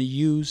you're going to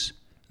use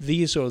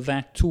this or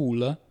that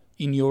tool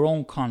in your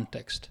own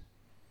context.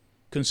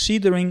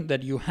 Considering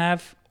that you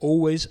have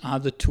always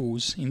other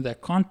tools in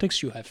that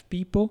context, you have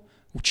people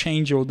who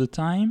change all the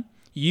time.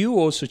 You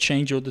also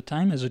change all the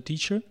time as a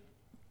teacher.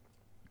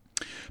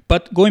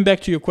 But going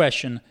back to your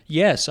question,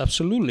 yes,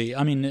 absolutely.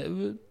 I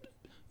mean,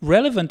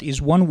 relevant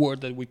is one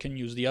word that we can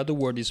use. The other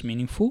word is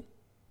meaningful,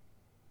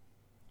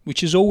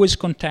 which is always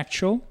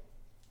contextual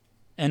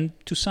and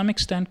to some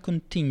extent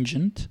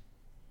contingent.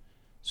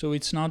 So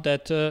it's not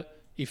that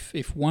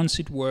if once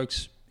it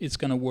works, it's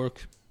going to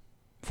work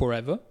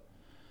forever.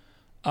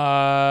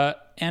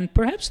 And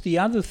perhaps the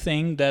other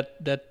thing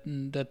that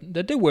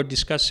they were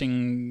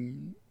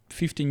discussing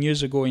 15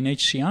 years ago in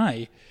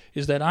HCI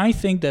is that I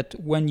think that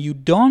when you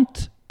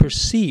don't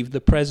perceive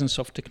the presence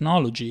of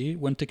technology,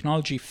 when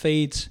technology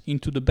fades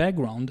into the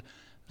background,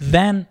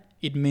 then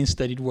it means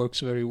that it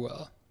works very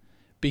well.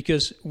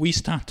 Because we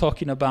start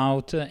talking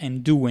about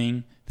and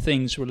doing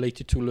things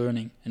related to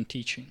learning and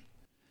teaching.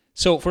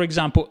 So, for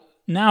example,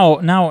 now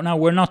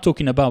we're not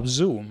talking about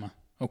Zoom.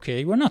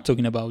 Okay, we're not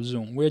talking about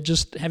Zoom. We're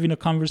just having a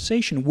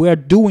conversation. We're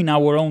doing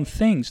our own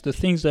things, the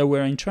things that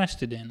we're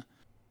interested in.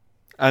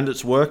 And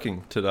it's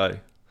working today.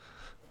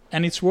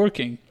 And it's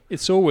working.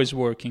 It's always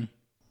working.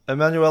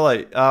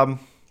 Emanuele,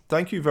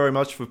 thank you very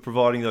much for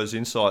providing those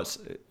insights.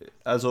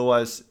 As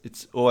always,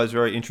 it's always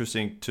very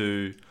interesting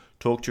to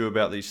talk to you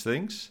about these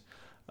things.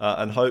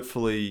 And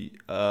hopefully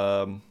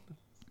our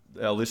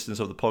listeners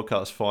of the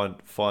podcast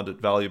find it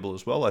valuable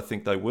as well. I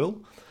think they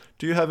will.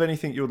 Do you have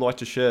anything you would like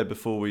to share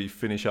before we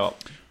finish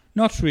up?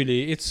 Not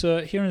really. It's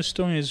here in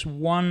Estonia is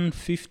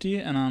 1:50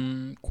 and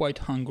I'm quite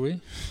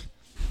hungry.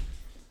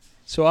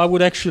 So I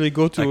would actually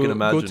go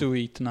to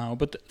eat now.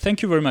 But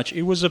thank you very much.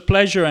 It was a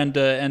pleasure and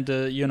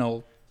you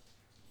know,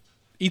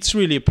 it's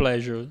really a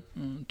pleasure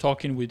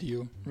talking with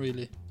you,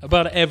 really,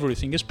 about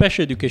everything,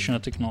 especially educational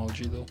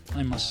technology, though,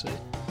 I must say.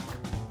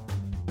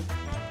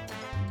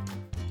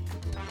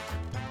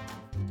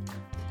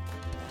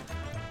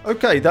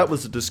 Okay, that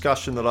was a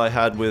discussion that I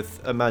had with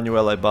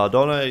Emanuele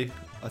Bardone,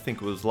 I think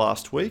it was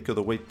last week or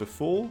the week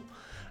before.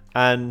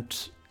 And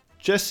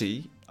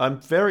Jesse,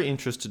 I'm very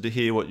interested to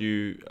hear what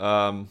you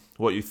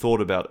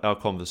thought about our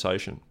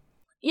conversation.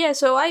 Yeah,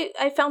 so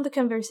I found the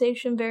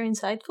conversation very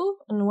insightful.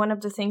 And one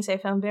of the things I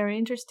found very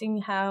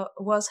interesting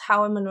was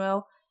how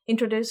Emanuele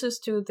introduces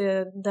to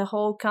the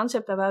whole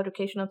concept of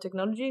educational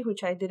technology,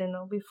 which I didn't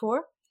know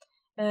before.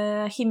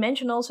 He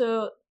mentioned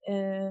also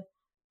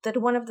that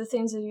one of the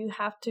things that you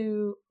have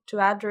to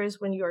address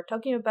when you are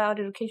talking about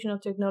educational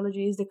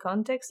technology is the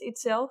context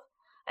itself.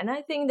 And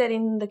I think that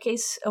in the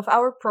case of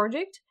our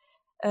project,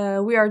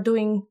 we are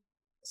doing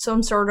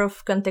some sort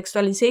of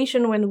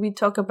contextualization when we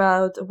talk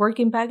about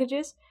working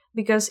packages,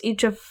 because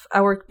each of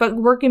our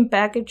working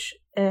package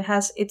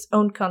has its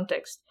own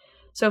context.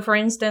 So for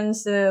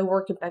instance, the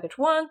working package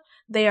 1,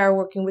 they are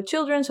working with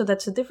children, so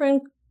that's a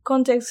different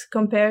context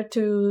compared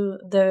to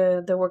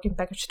the working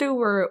package 2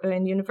 we're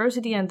in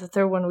university, and the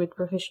third one with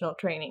professional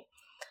training.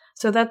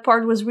 So that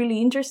part was really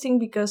interesting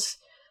because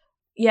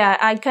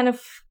I kind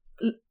of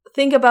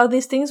think about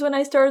these things when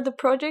I started the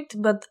project,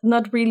 but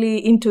not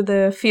really into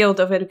the field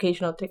of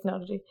educational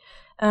technology.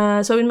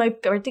 So in my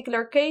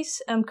particular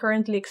case, I'm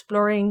currently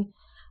exploring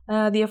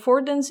the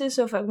affordances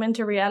of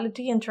augmented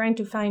reality and trying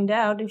to find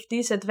out if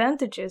these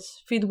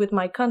advantages fit with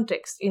my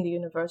context in the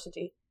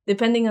university.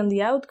 Depending on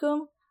the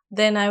outcome,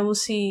 then I will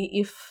see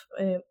if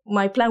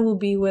my plan will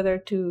be whether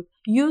to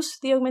use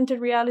the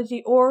augmented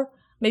reality or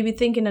maybe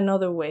think in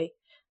another way.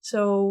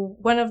 So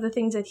one of the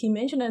things that he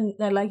mentioned, and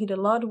I like it a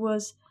lot,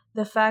 was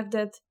the fact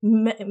that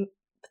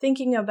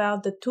thinking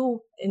about the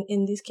tool,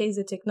 in this case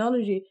the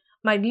technology,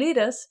 might lead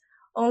us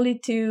only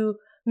to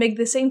make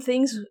the same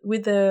things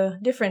with the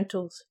different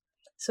tools.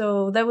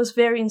 So that was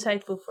very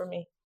insightful for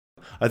me.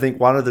 I think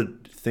one of the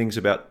things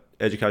about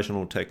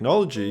educational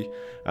technology,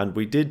 and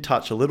we did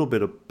touch a little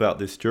bit about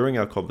this during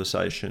our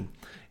conversation,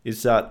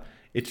 is that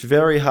it's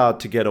very hard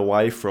to get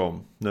away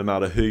from, no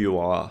matter who you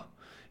are.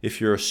 If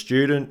you're a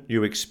student,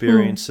 you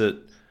experience it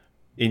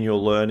in your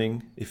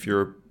learning. If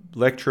you're a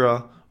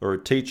lecturer or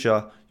a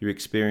teacher, you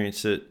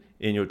experience it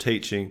in your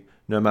teaching,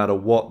 no matter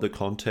what the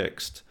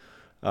context.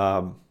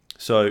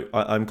 So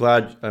I'm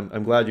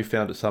glad you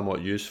found it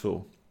somewhat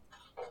useful.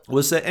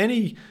 Was there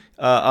any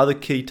other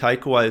key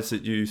takeaways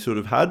that you sort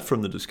of had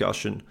from the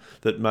discussion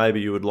that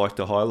maybe you would like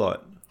to highlight?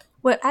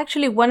 Well,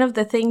 actually, one of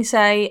the things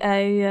I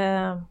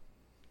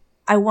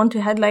want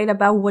to highlight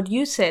about what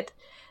you said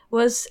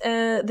was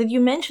that you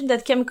mentioned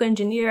that chemical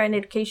engineer and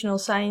educational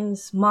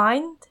science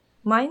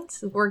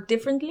minds work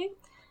differently,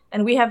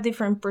 and we have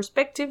different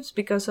perspectives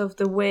because of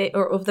the way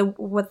or of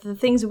the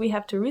things we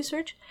have to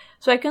research.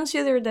 So I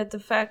consider that the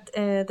fact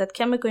that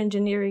chemical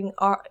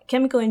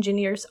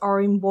engineers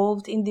are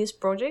involved in this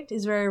project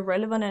is very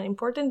relevant and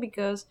important,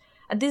 because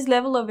at this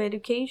level of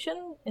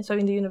education, and so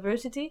in the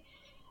university,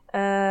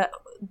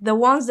 the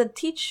ones that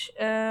teach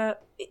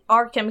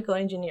are chemical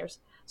engineers.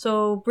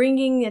 So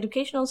bringing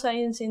educational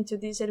science into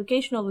this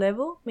educational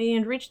level may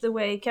enrich the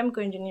way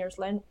chemical engineers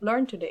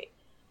learn today.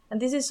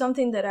 And this is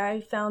something that I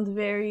found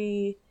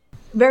very,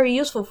 very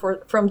useful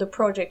from the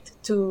project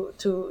to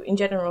in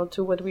general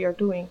to what we are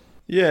doing.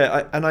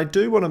 Yeah, and I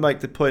do want to make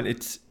the point,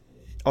 it's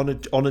on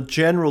a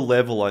general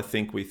level, I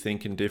think we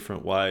think in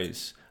different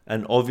ways.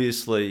 And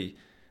obviously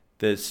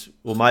there's,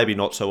 well, maybe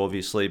not so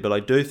obviously, but I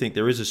do think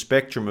there is a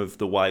spectrum of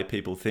the way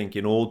people think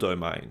in all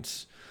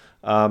domains.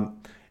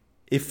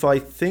 If I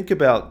think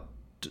about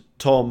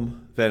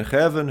Tom van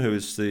Gerven, who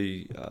is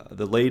the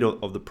lead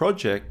of the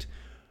project,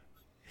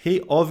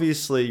 he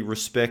obviously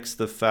respects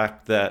the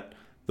fact that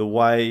the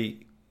way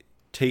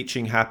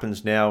teaching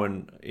happens now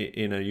in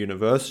a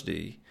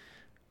university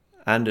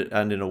and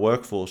in a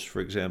workforce, for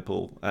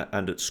example,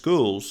 and at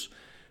schools,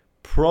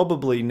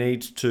 probably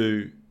needs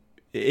to,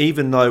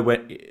 even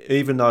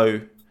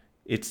though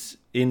it's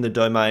in the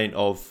domain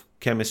of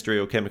chemistry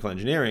or chemical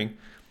engineering,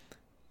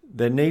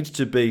 there needs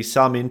to be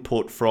some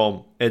input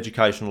from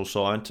educational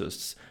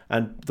scientists.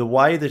 And the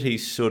way that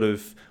he's sort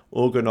of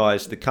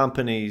organized the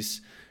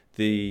companies,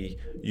 the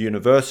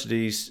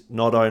universities,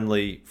 not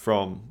only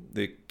from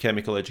the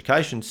chemical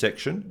education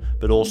section,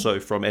 but also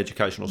from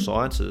educational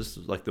sciences,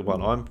 like the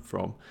one I'm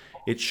from,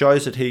 it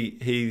shows that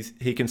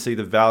he can see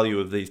the value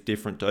of these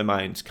different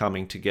domains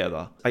coming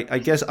together. I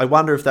guess I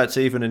wonder if that's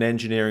even an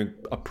engineering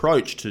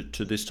approach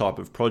to this type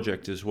of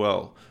project as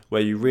well,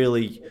 where you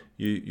really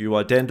you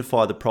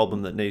identify the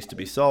problem that needs to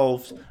be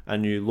solved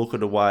and you look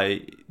at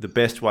the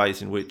best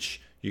ways in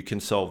which you can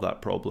solve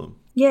that problem.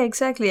 Yeah,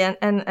 exactly.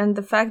 And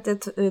the fact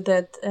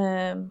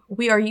that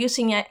we are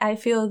using, I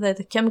feel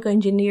that chemical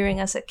engineering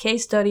as a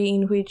case study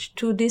in which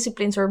two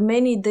disciplines or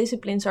many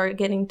disciplines are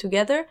getting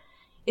together,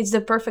 it's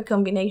the perfect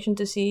combination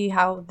to see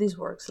how this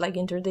works, like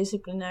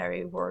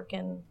interdisciplinary work,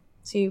 and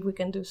see if we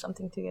can do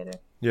something together.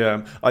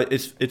 Yeah,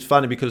 it's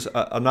funny because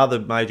another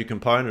major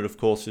component, of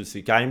course, is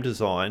the game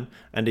design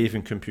and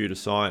even computer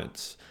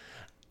science.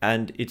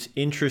 And it's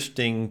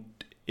interesting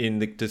in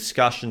the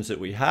discussions that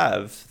we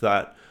have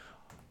that,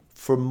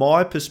 from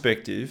my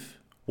perspective,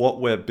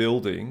 what we're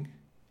building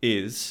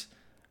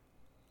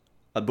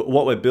or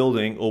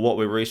what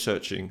we're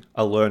researching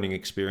are learning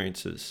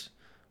experiences.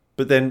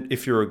 But then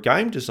if you're a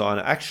game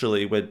designer,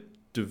 actually we're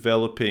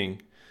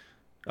developing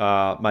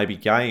maybe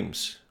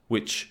games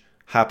which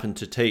happen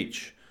to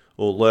teach,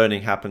 or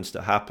learning happens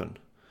to happen.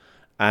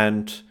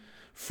 And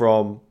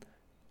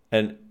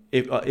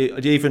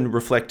even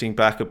reflecting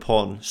back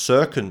upon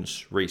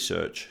Sirkin's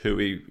research, who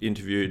we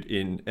interviewed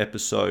in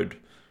episode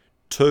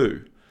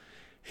 2,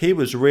 he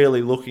was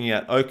really looking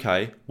at,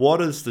 okay,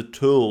 what is the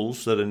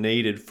tools that are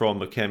needed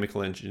from a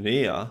chemical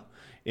engineer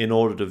in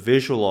order to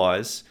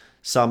visualize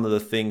some of the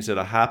things that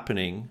are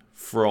happening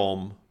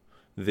from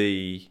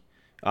the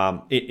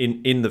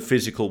in the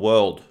physical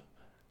world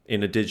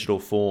in a digital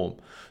form.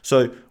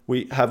 So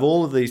we have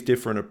all of these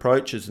different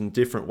approaches and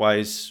different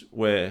ways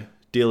we're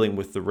dealing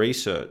with the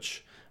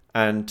research.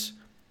 And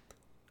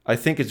I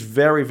think it's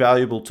very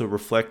valuable to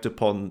reflect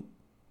upon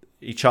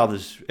each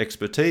other's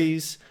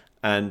expertise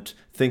and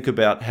think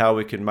about how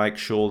we can make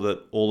sure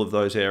that all of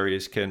those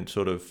areas can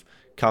sort of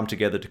come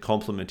together to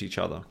complement each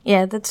other.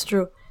 Yeah, that's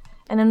true.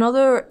 And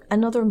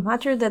another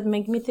matter that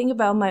made me think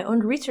about my own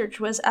research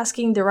was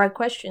asking the right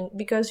question,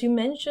 because you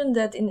mentioned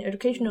that in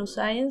educational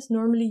science,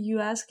 normally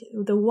you ask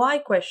the why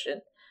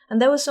question.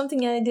 And that was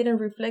something I didn't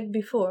reflect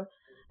before.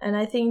 And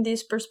I think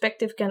this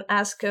perspective can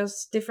ask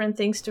us different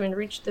things to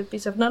enrich the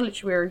piece of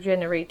knowledge we're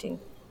generating.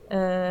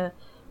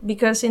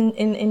 Because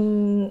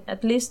in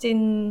at least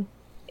in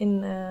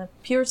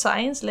pure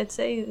science, let's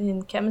say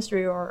in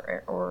chemistry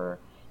or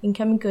in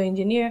chemical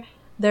engineer,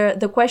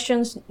 the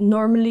questions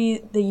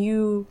normally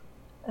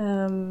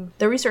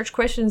the research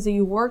questions that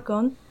you work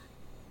on,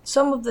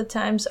 some of the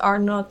times are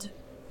not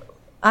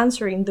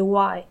answering the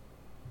why.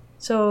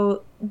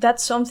 So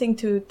that's something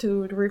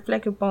to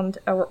reflect upon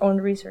our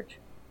own research.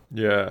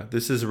 Yeah,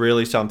 this is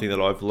really something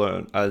that I've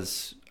learned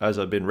as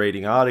I've been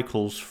reading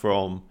articles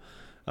from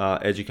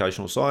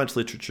educational science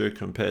literature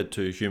compared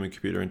to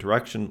human-computer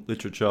interaction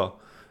literature,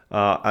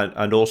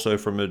 and also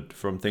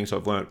from things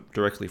I've learned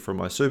directly from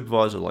my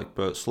supervisor, like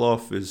Bert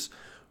Sloff, is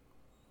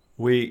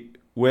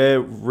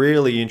we're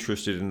really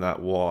interested in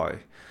that why.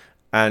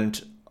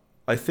 And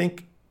I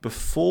think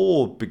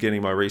before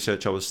beginning my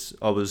research, I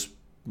was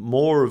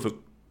more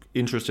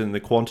interested in the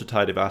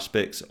quantitative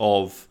aspects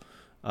of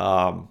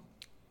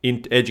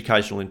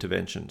educational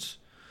interventions.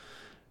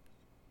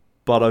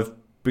 But I've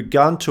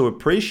begun to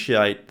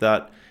appreciate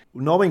that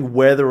knowing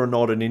whether or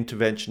not an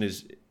intervention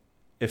is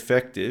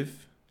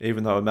effective,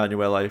 even though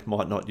Emanuele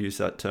might not use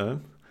that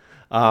term,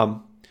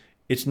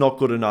 it's not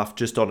good enough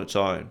just on its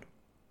own.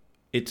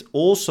 It's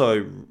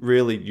also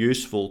really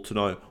useful to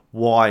know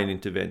why an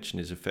intervention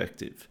is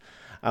effective.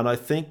 And I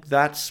think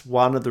that's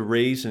one of the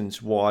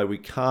reasons why we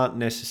can't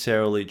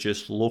necessarily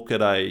just look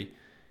at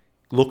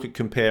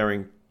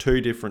comparing two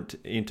different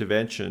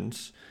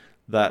interventions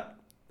that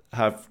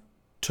have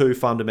two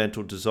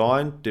fundamental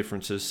design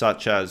differences,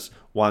 such as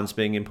one's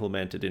being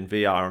implemented in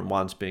VR and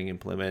one's being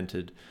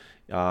implemented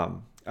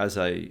as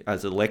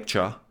a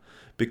lecture,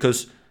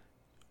 because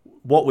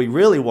what we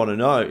really want to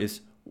know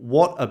is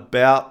what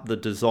about the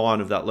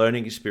design of that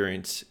learning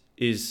experience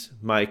is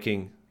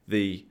making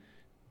the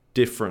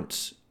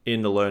difference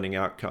in the learning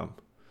outcome.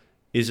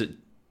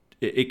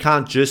 It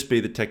can't just be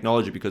the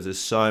technology, because there's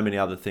so many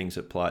other things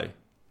at play.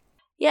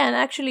 Yeah, and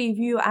actually, if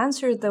you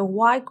answer the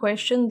why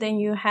question, then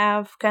you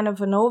have kind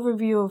of an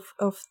overview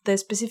of the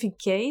specific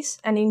case.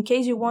 And in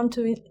case you want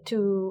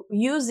to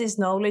use this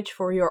knowledge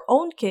for your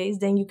own case,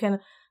 then you can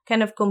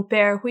kind of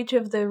compare which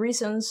of the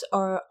reasons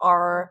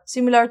are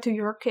similar to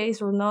your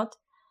case or not,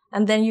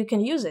 and then you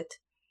can use it.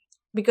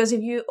 Because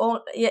if you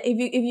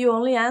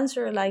only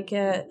answer like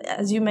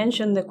as you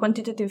mentioned, the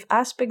quantitative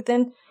aspect,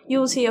 then you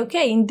will see,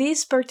 okay, in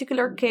this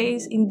particular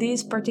case, in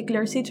this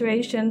particular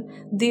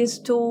situation, this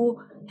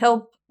tool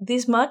helped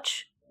this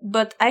much,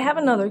 but I have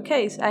another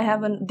case, I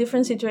have a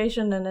different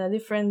situation and a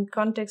different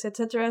context,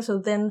 etc. So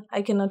then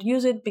I cannot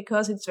use it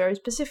because it's very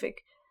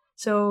specific.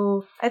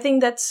 So I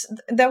think that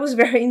was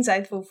very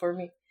insightful for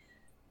me.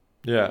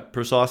 Yeah,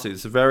 precisely.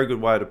 It's a very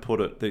good way to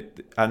put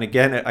it. And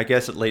again, I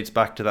guess it leads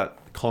back to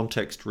that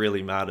context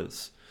really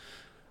matters.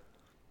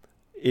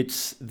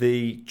 It's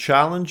the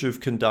challenge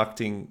of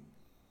conducting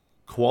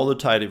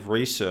qualitative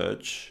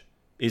research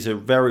is a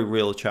very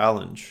real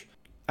challenge.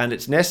 And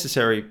it's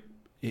necessary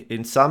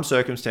in some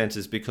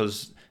circumstances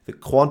because the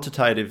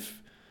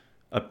quantitative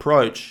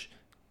approach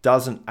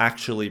doesn't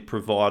actually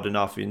provide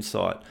enough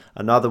insight.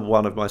 Another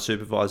one of my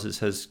supervisors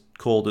has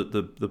called it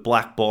the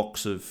black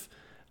box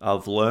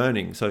of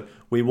learning. So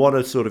we want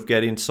to sort of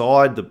get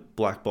inside the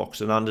black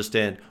box and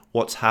understand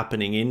what's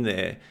happening in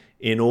there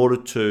in order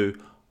to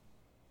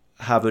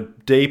have a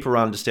deeper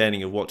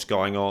understanding of what's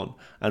going on.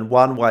 And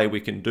one way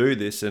we can do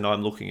this, and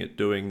I'm looking at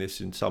doing this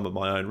in some of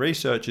my own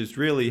research, is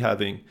really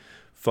having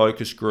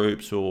focus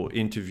groups or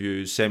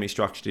interviews,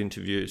 semi-structured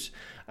interviews.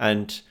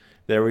 And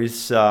there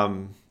is,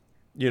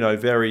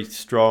 very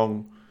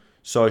strong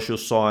social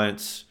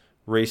science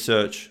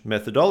research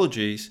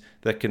methodologies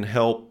that can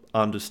help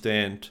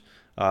understand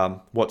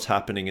what's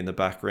happening in the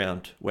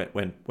background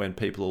when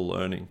people are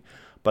learning.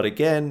 But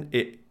again,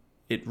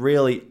 it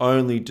really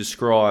only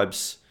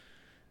describes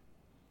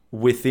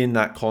within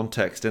that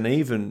context, and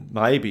even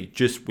maybe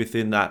just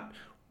within that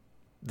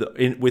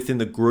within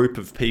the group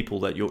of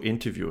people that you're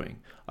interviewing.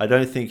 I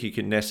don't think you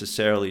can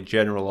necessarily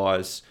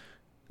generalize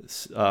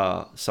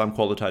some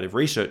qualitative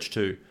research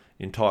to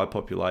entire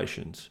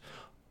populations.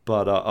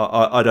 But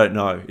I don't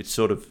know.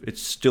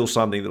 It's still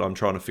something that I'm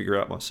trying to figure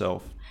out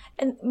myself.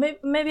 And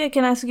maybe I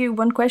can ask you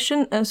one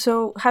question.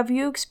 So have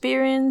you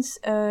experienced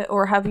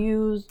or have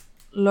you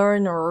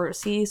learned or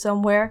see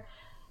somewhere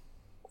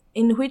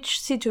in which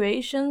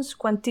situations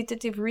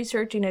quantitative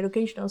research in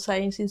educational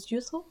science is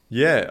useful?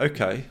 Yeah,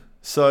 okay.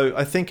 So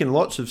I think in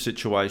lots of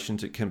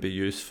situations it can be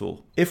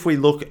useful. If we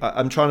look,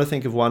 I'm trying to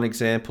think of one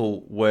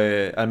example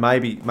where, and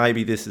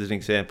maybe this is an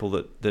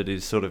example that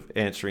is sort of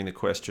answering the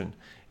question.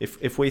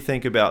 If we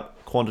think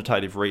about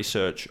quantitative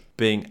research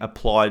being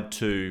applied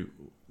to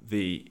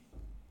the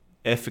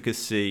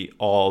efficacy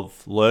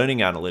of learning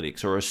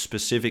analytics or a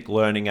specific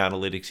learning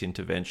analytics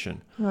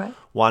intervention. Right.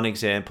 One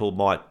example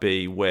might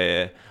be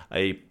where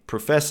a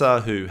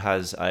professor who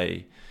has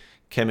a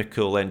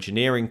chemical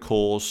engineering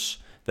course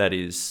that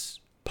is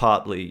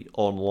partly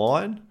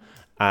online,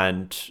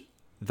 and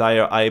they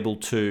are able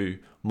to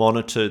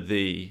monitor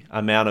the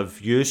amount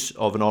of use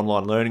of an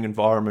online learning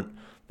environment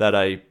that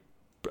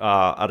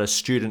a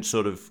student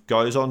sort of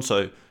goes on.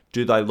 So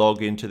do they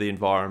log into the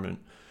environment?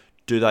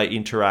 Do they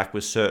interact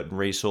with certain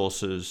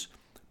resources?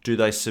 Do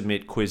they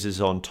submit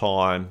quizzes on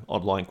time,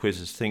 online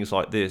quizzes, things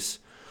like this?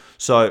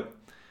 So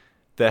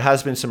there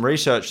has been some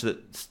research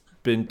that's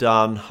been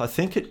done, I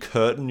think at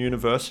Curtin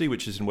University,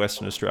 which is in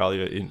Western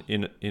Australia,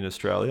 in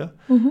Australia.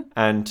 Mm-hmm.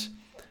 And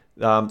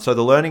so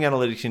the learning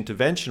analytics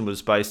intervention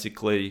was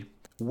basically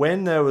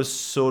when there was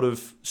sort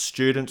of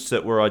students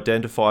that were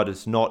identified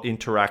as not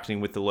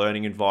interacting with the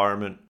learning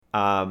environment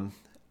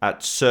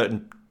at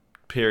certain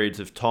periods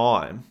of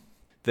time,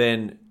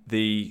 then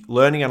the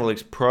learning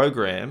analytics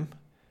program,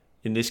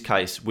 in this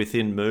case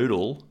within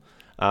Moodle,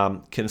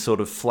 can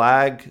sort of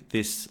flag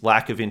this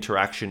lack of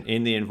interaction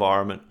in the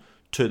environment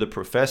to the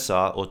professor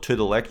or to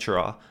the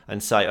lecturer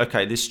and say,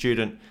 okay, this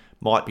student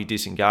might be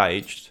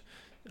disengaged.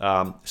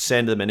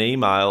 Send them an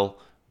email,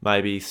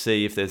 maybe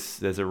see if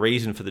there's a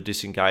reason for the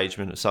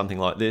disengagement or something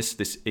like this.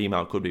 This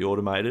email could be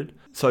automated.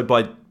 So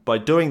by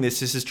doing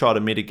this is try to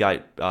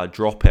mitigate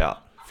dropout,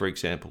 for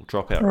example,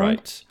 dropout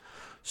rates.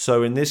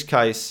 So in this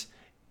case,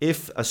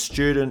 if a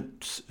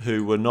student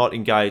who were not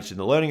engaged in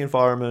the learning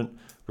environment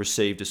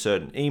received a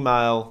certain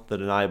email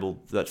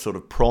that sort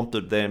of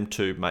prompted them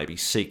to maybe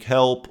seek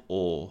help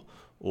or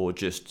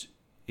just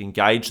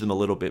engage them a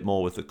little bit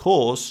more with the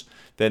course,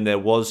 then there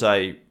was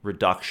a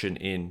reduction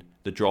in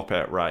the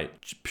dropout rate.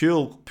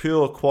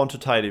 Pure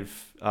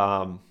quantitative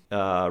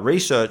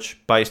research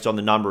based on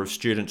the number of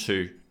students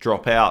who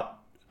drop out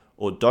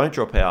or don't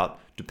drop out,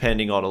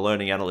 depending on a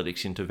learning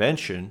analytics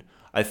intervention,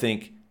 I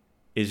think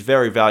is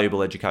very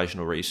valuable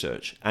educational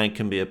research and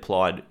can be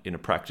applied in a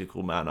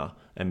practical manner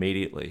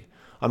immediately.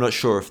 I'm not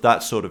sure if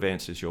that sort of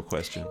answers your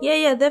question.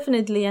 Yeah,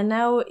 definitely. And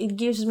now it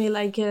gives me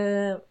like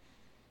the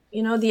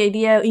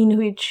idea in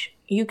which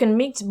you can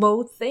mix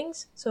both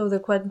things. So the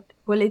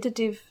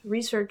qualitative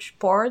research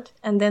part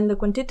and then the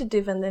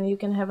quantitative, and then you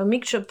can have a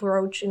mixed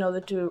approach in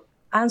order to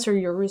answer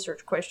your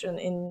research question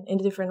in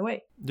a different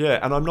way. Yeah,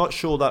 and I'm not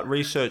sure that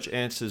research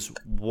answers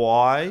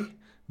why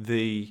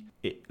the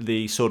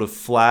sort of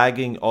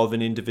flagging of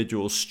an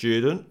individual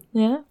student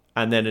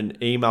and then an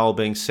email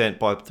being sent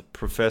by the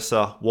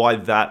professor, why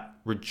that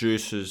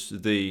reduces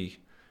the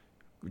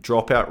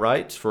dropout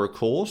rates for a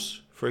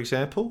course, for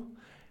example.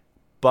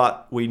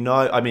 But we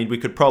know, we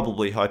could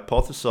probably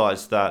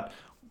hypothesize that,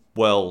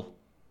 well,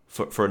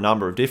 for a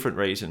number of different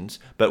reasons,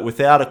 but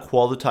without a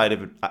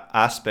qualitative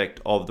aspect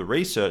of the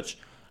research,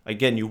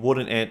 again, you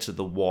wouldn't answer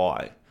the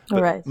why.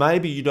 But right.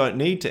 Maybe you don't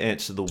need to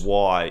answer the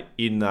why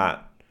in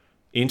that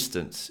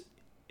instance.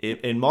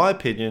 In my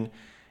opinion,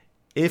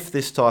 if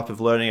this type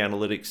of learning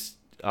analytics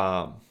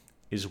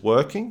is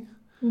working,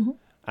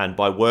 and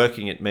by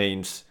working it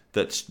means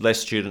that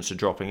less students are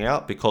dropping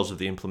out because of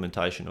the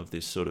implementation of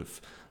this sort of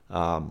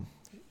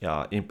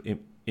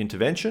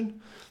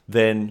intervention,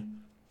 then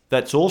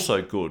that's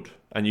also good.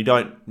 And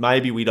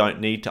maybe we don't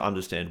need to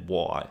understand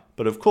why.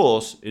 But of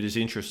course, it is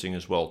interesting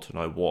as well to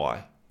know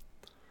why.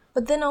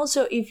 But then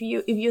also, if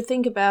you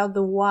think about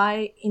the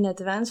why in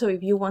advance, so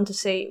if you want to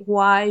say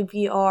why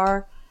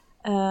VR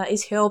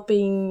is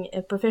helping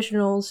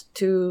professionals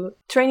to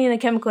train in a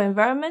chemical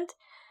environment,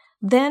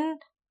 then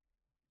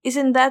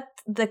isn't that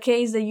the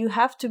case that you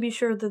have to be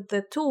sure that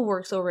the tool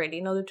works already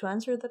in order to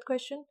answer that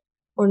question,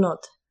 or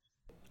not?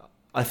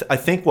 I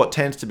think what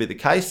tends to be the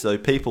case, though,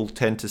 people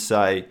tend to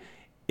say,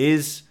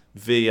 is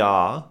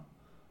VR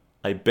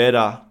a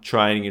better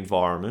training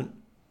environment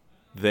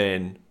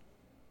than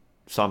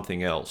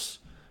something else?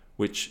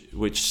 Which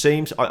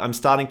seems, I'm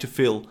starting to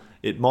feel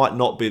it might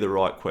not be the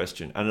right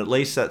question. And at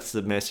least that's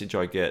the message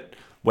I get,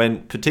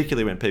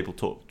 particularly when people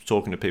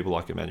talking to people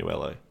like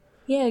Emanuele.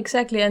 Yeah,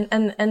 exactly.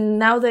 And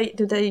now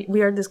that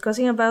we are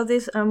discussing about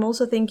this, I'm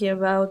also thinking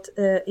about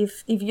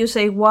if you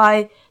say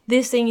why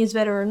this thing is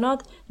better or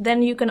not,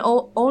 then you can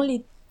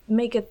only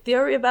make a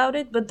theory about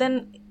it, but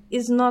then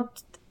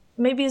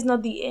maybe it's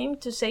not the aim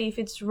to say if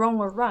it's wrong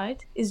or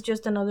right. It's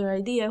just another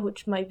idea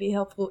which might be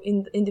helpful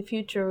in the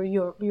future,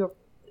 your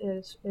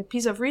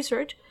piece of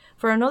research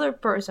for another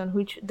person,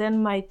 which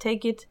then might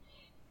take it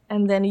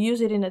and then use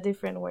it in a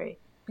different way.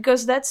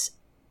 Because that's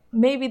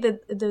maybe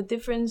the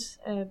difference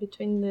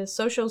between the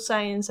social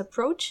science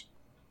approach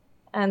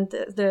and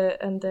the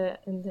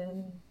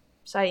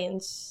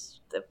science,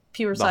 the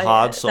pure science,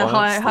 hard science,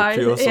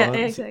 the pure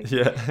science,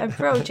 exactly.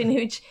 Approach in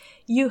which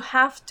you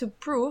have to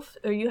prove,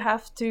 or you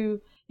have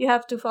to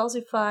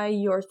falsify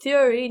your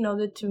theory in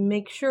order to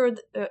make sure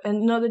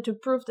and in order to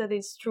prove that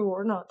it's true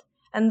or not.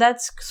 And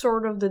that's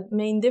sort of the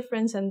main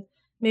difference, and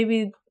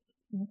maybe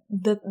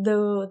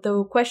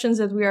the questions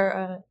that we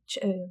are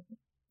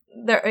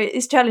there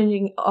is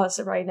challenging us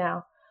right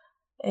now.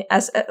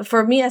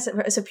 For me as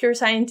a pure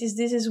scientist,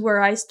 this is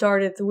where I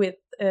started with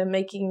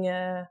making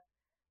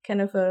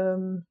kind of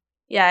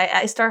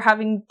I start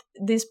having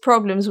these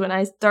problems when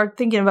I start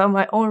thinking about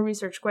my own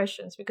research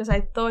questions, because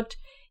I thought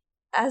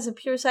as a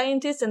pure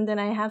scientist, and then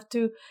I have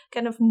to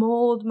kind of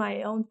mold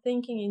my own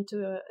thinking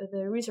into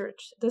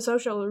the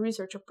social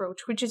research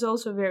approach, which is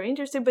also very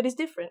interesting, but it's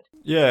different.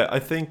 Yeah, I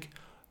think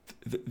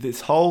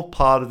this whole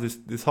part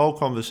of this whole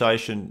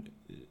conversation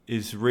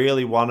is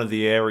really one of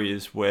the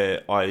areas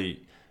where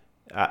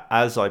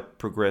as I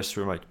progress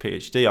through my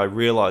PhD, I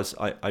realize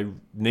I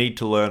need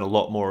to learn a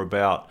lot more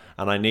about,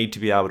 and I need to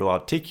be able to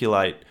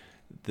articulate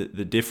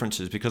the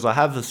differences, because I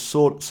have a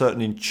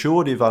certain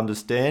intuitive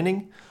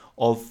understanding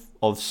of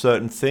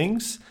certain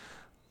things,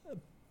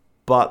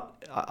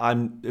 but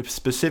I'm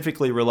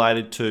specifically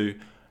related to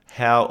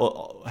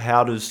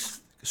how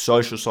does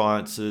social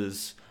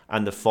sciences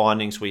and the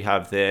findings we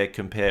have there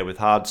compare with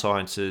hard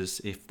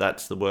sciences, if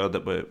that's the word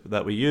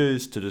that we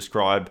use to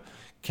describe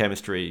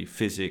chemistry,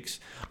 physics.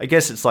 I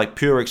guess it's like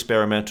pure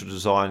experimental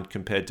design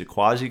compared to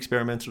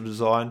quasi-experimental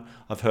design.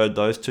 I've heard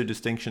those two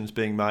distinctions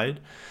being made.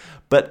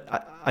 But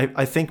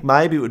I think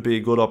maybe it would be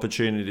a good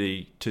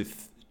opportunity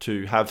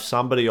to have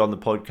somebody on the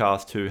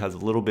podcast who has a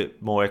little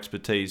bit more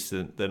expertise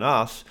than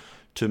us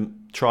to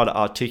try to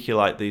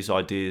articulate these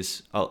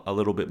ideas a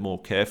little bit more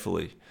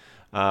carefully.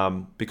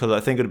 Because I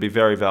think it'd be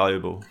very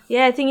valuable.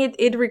 Yeah, I think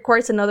it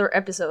requires another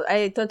episode.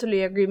 I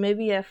totally agree.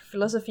 Maybe a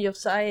philosophy of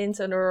science,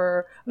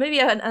 or maybe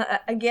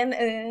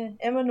again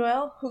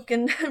Emmanuel, who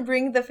can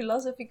bring the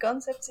philosophy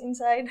concepts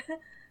inside.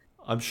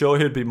 I'm sure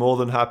he'd be more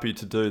than happy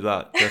to do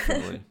that,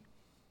 definitely.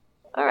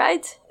 All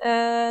right.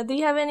 Do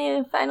you have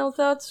any final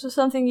thoughts or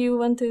something you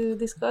want to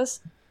discuss?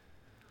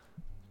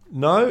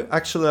 No,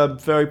 actually, I'm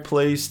very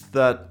pleased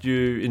that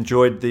you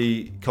enjoyed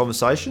the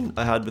conversation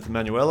I had with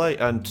Emanuele,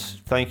 and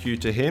thank you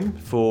to him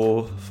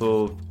for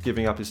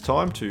giving up his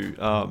time to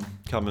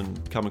come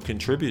and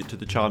contribute to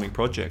the Charming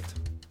project.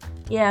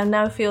 Yeah, I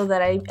now feel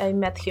that I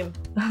met him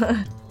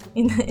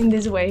in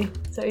this way,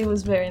 so it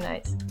was very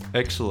nice.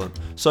 Excellent.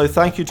 So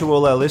thank you to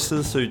all our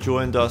listeners who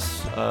joined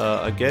us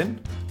again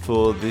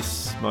for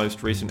this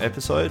most recent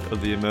episode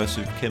of the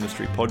Immersive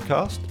Chemistry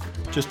podcast.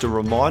 Just a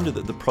reminder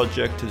that the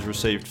project has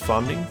received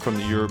funding from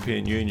the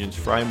European Union's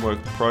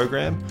Framework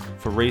Programme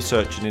for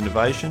Research and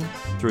Innovation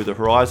through the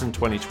Horizon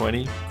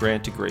 2020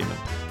 grant agreement.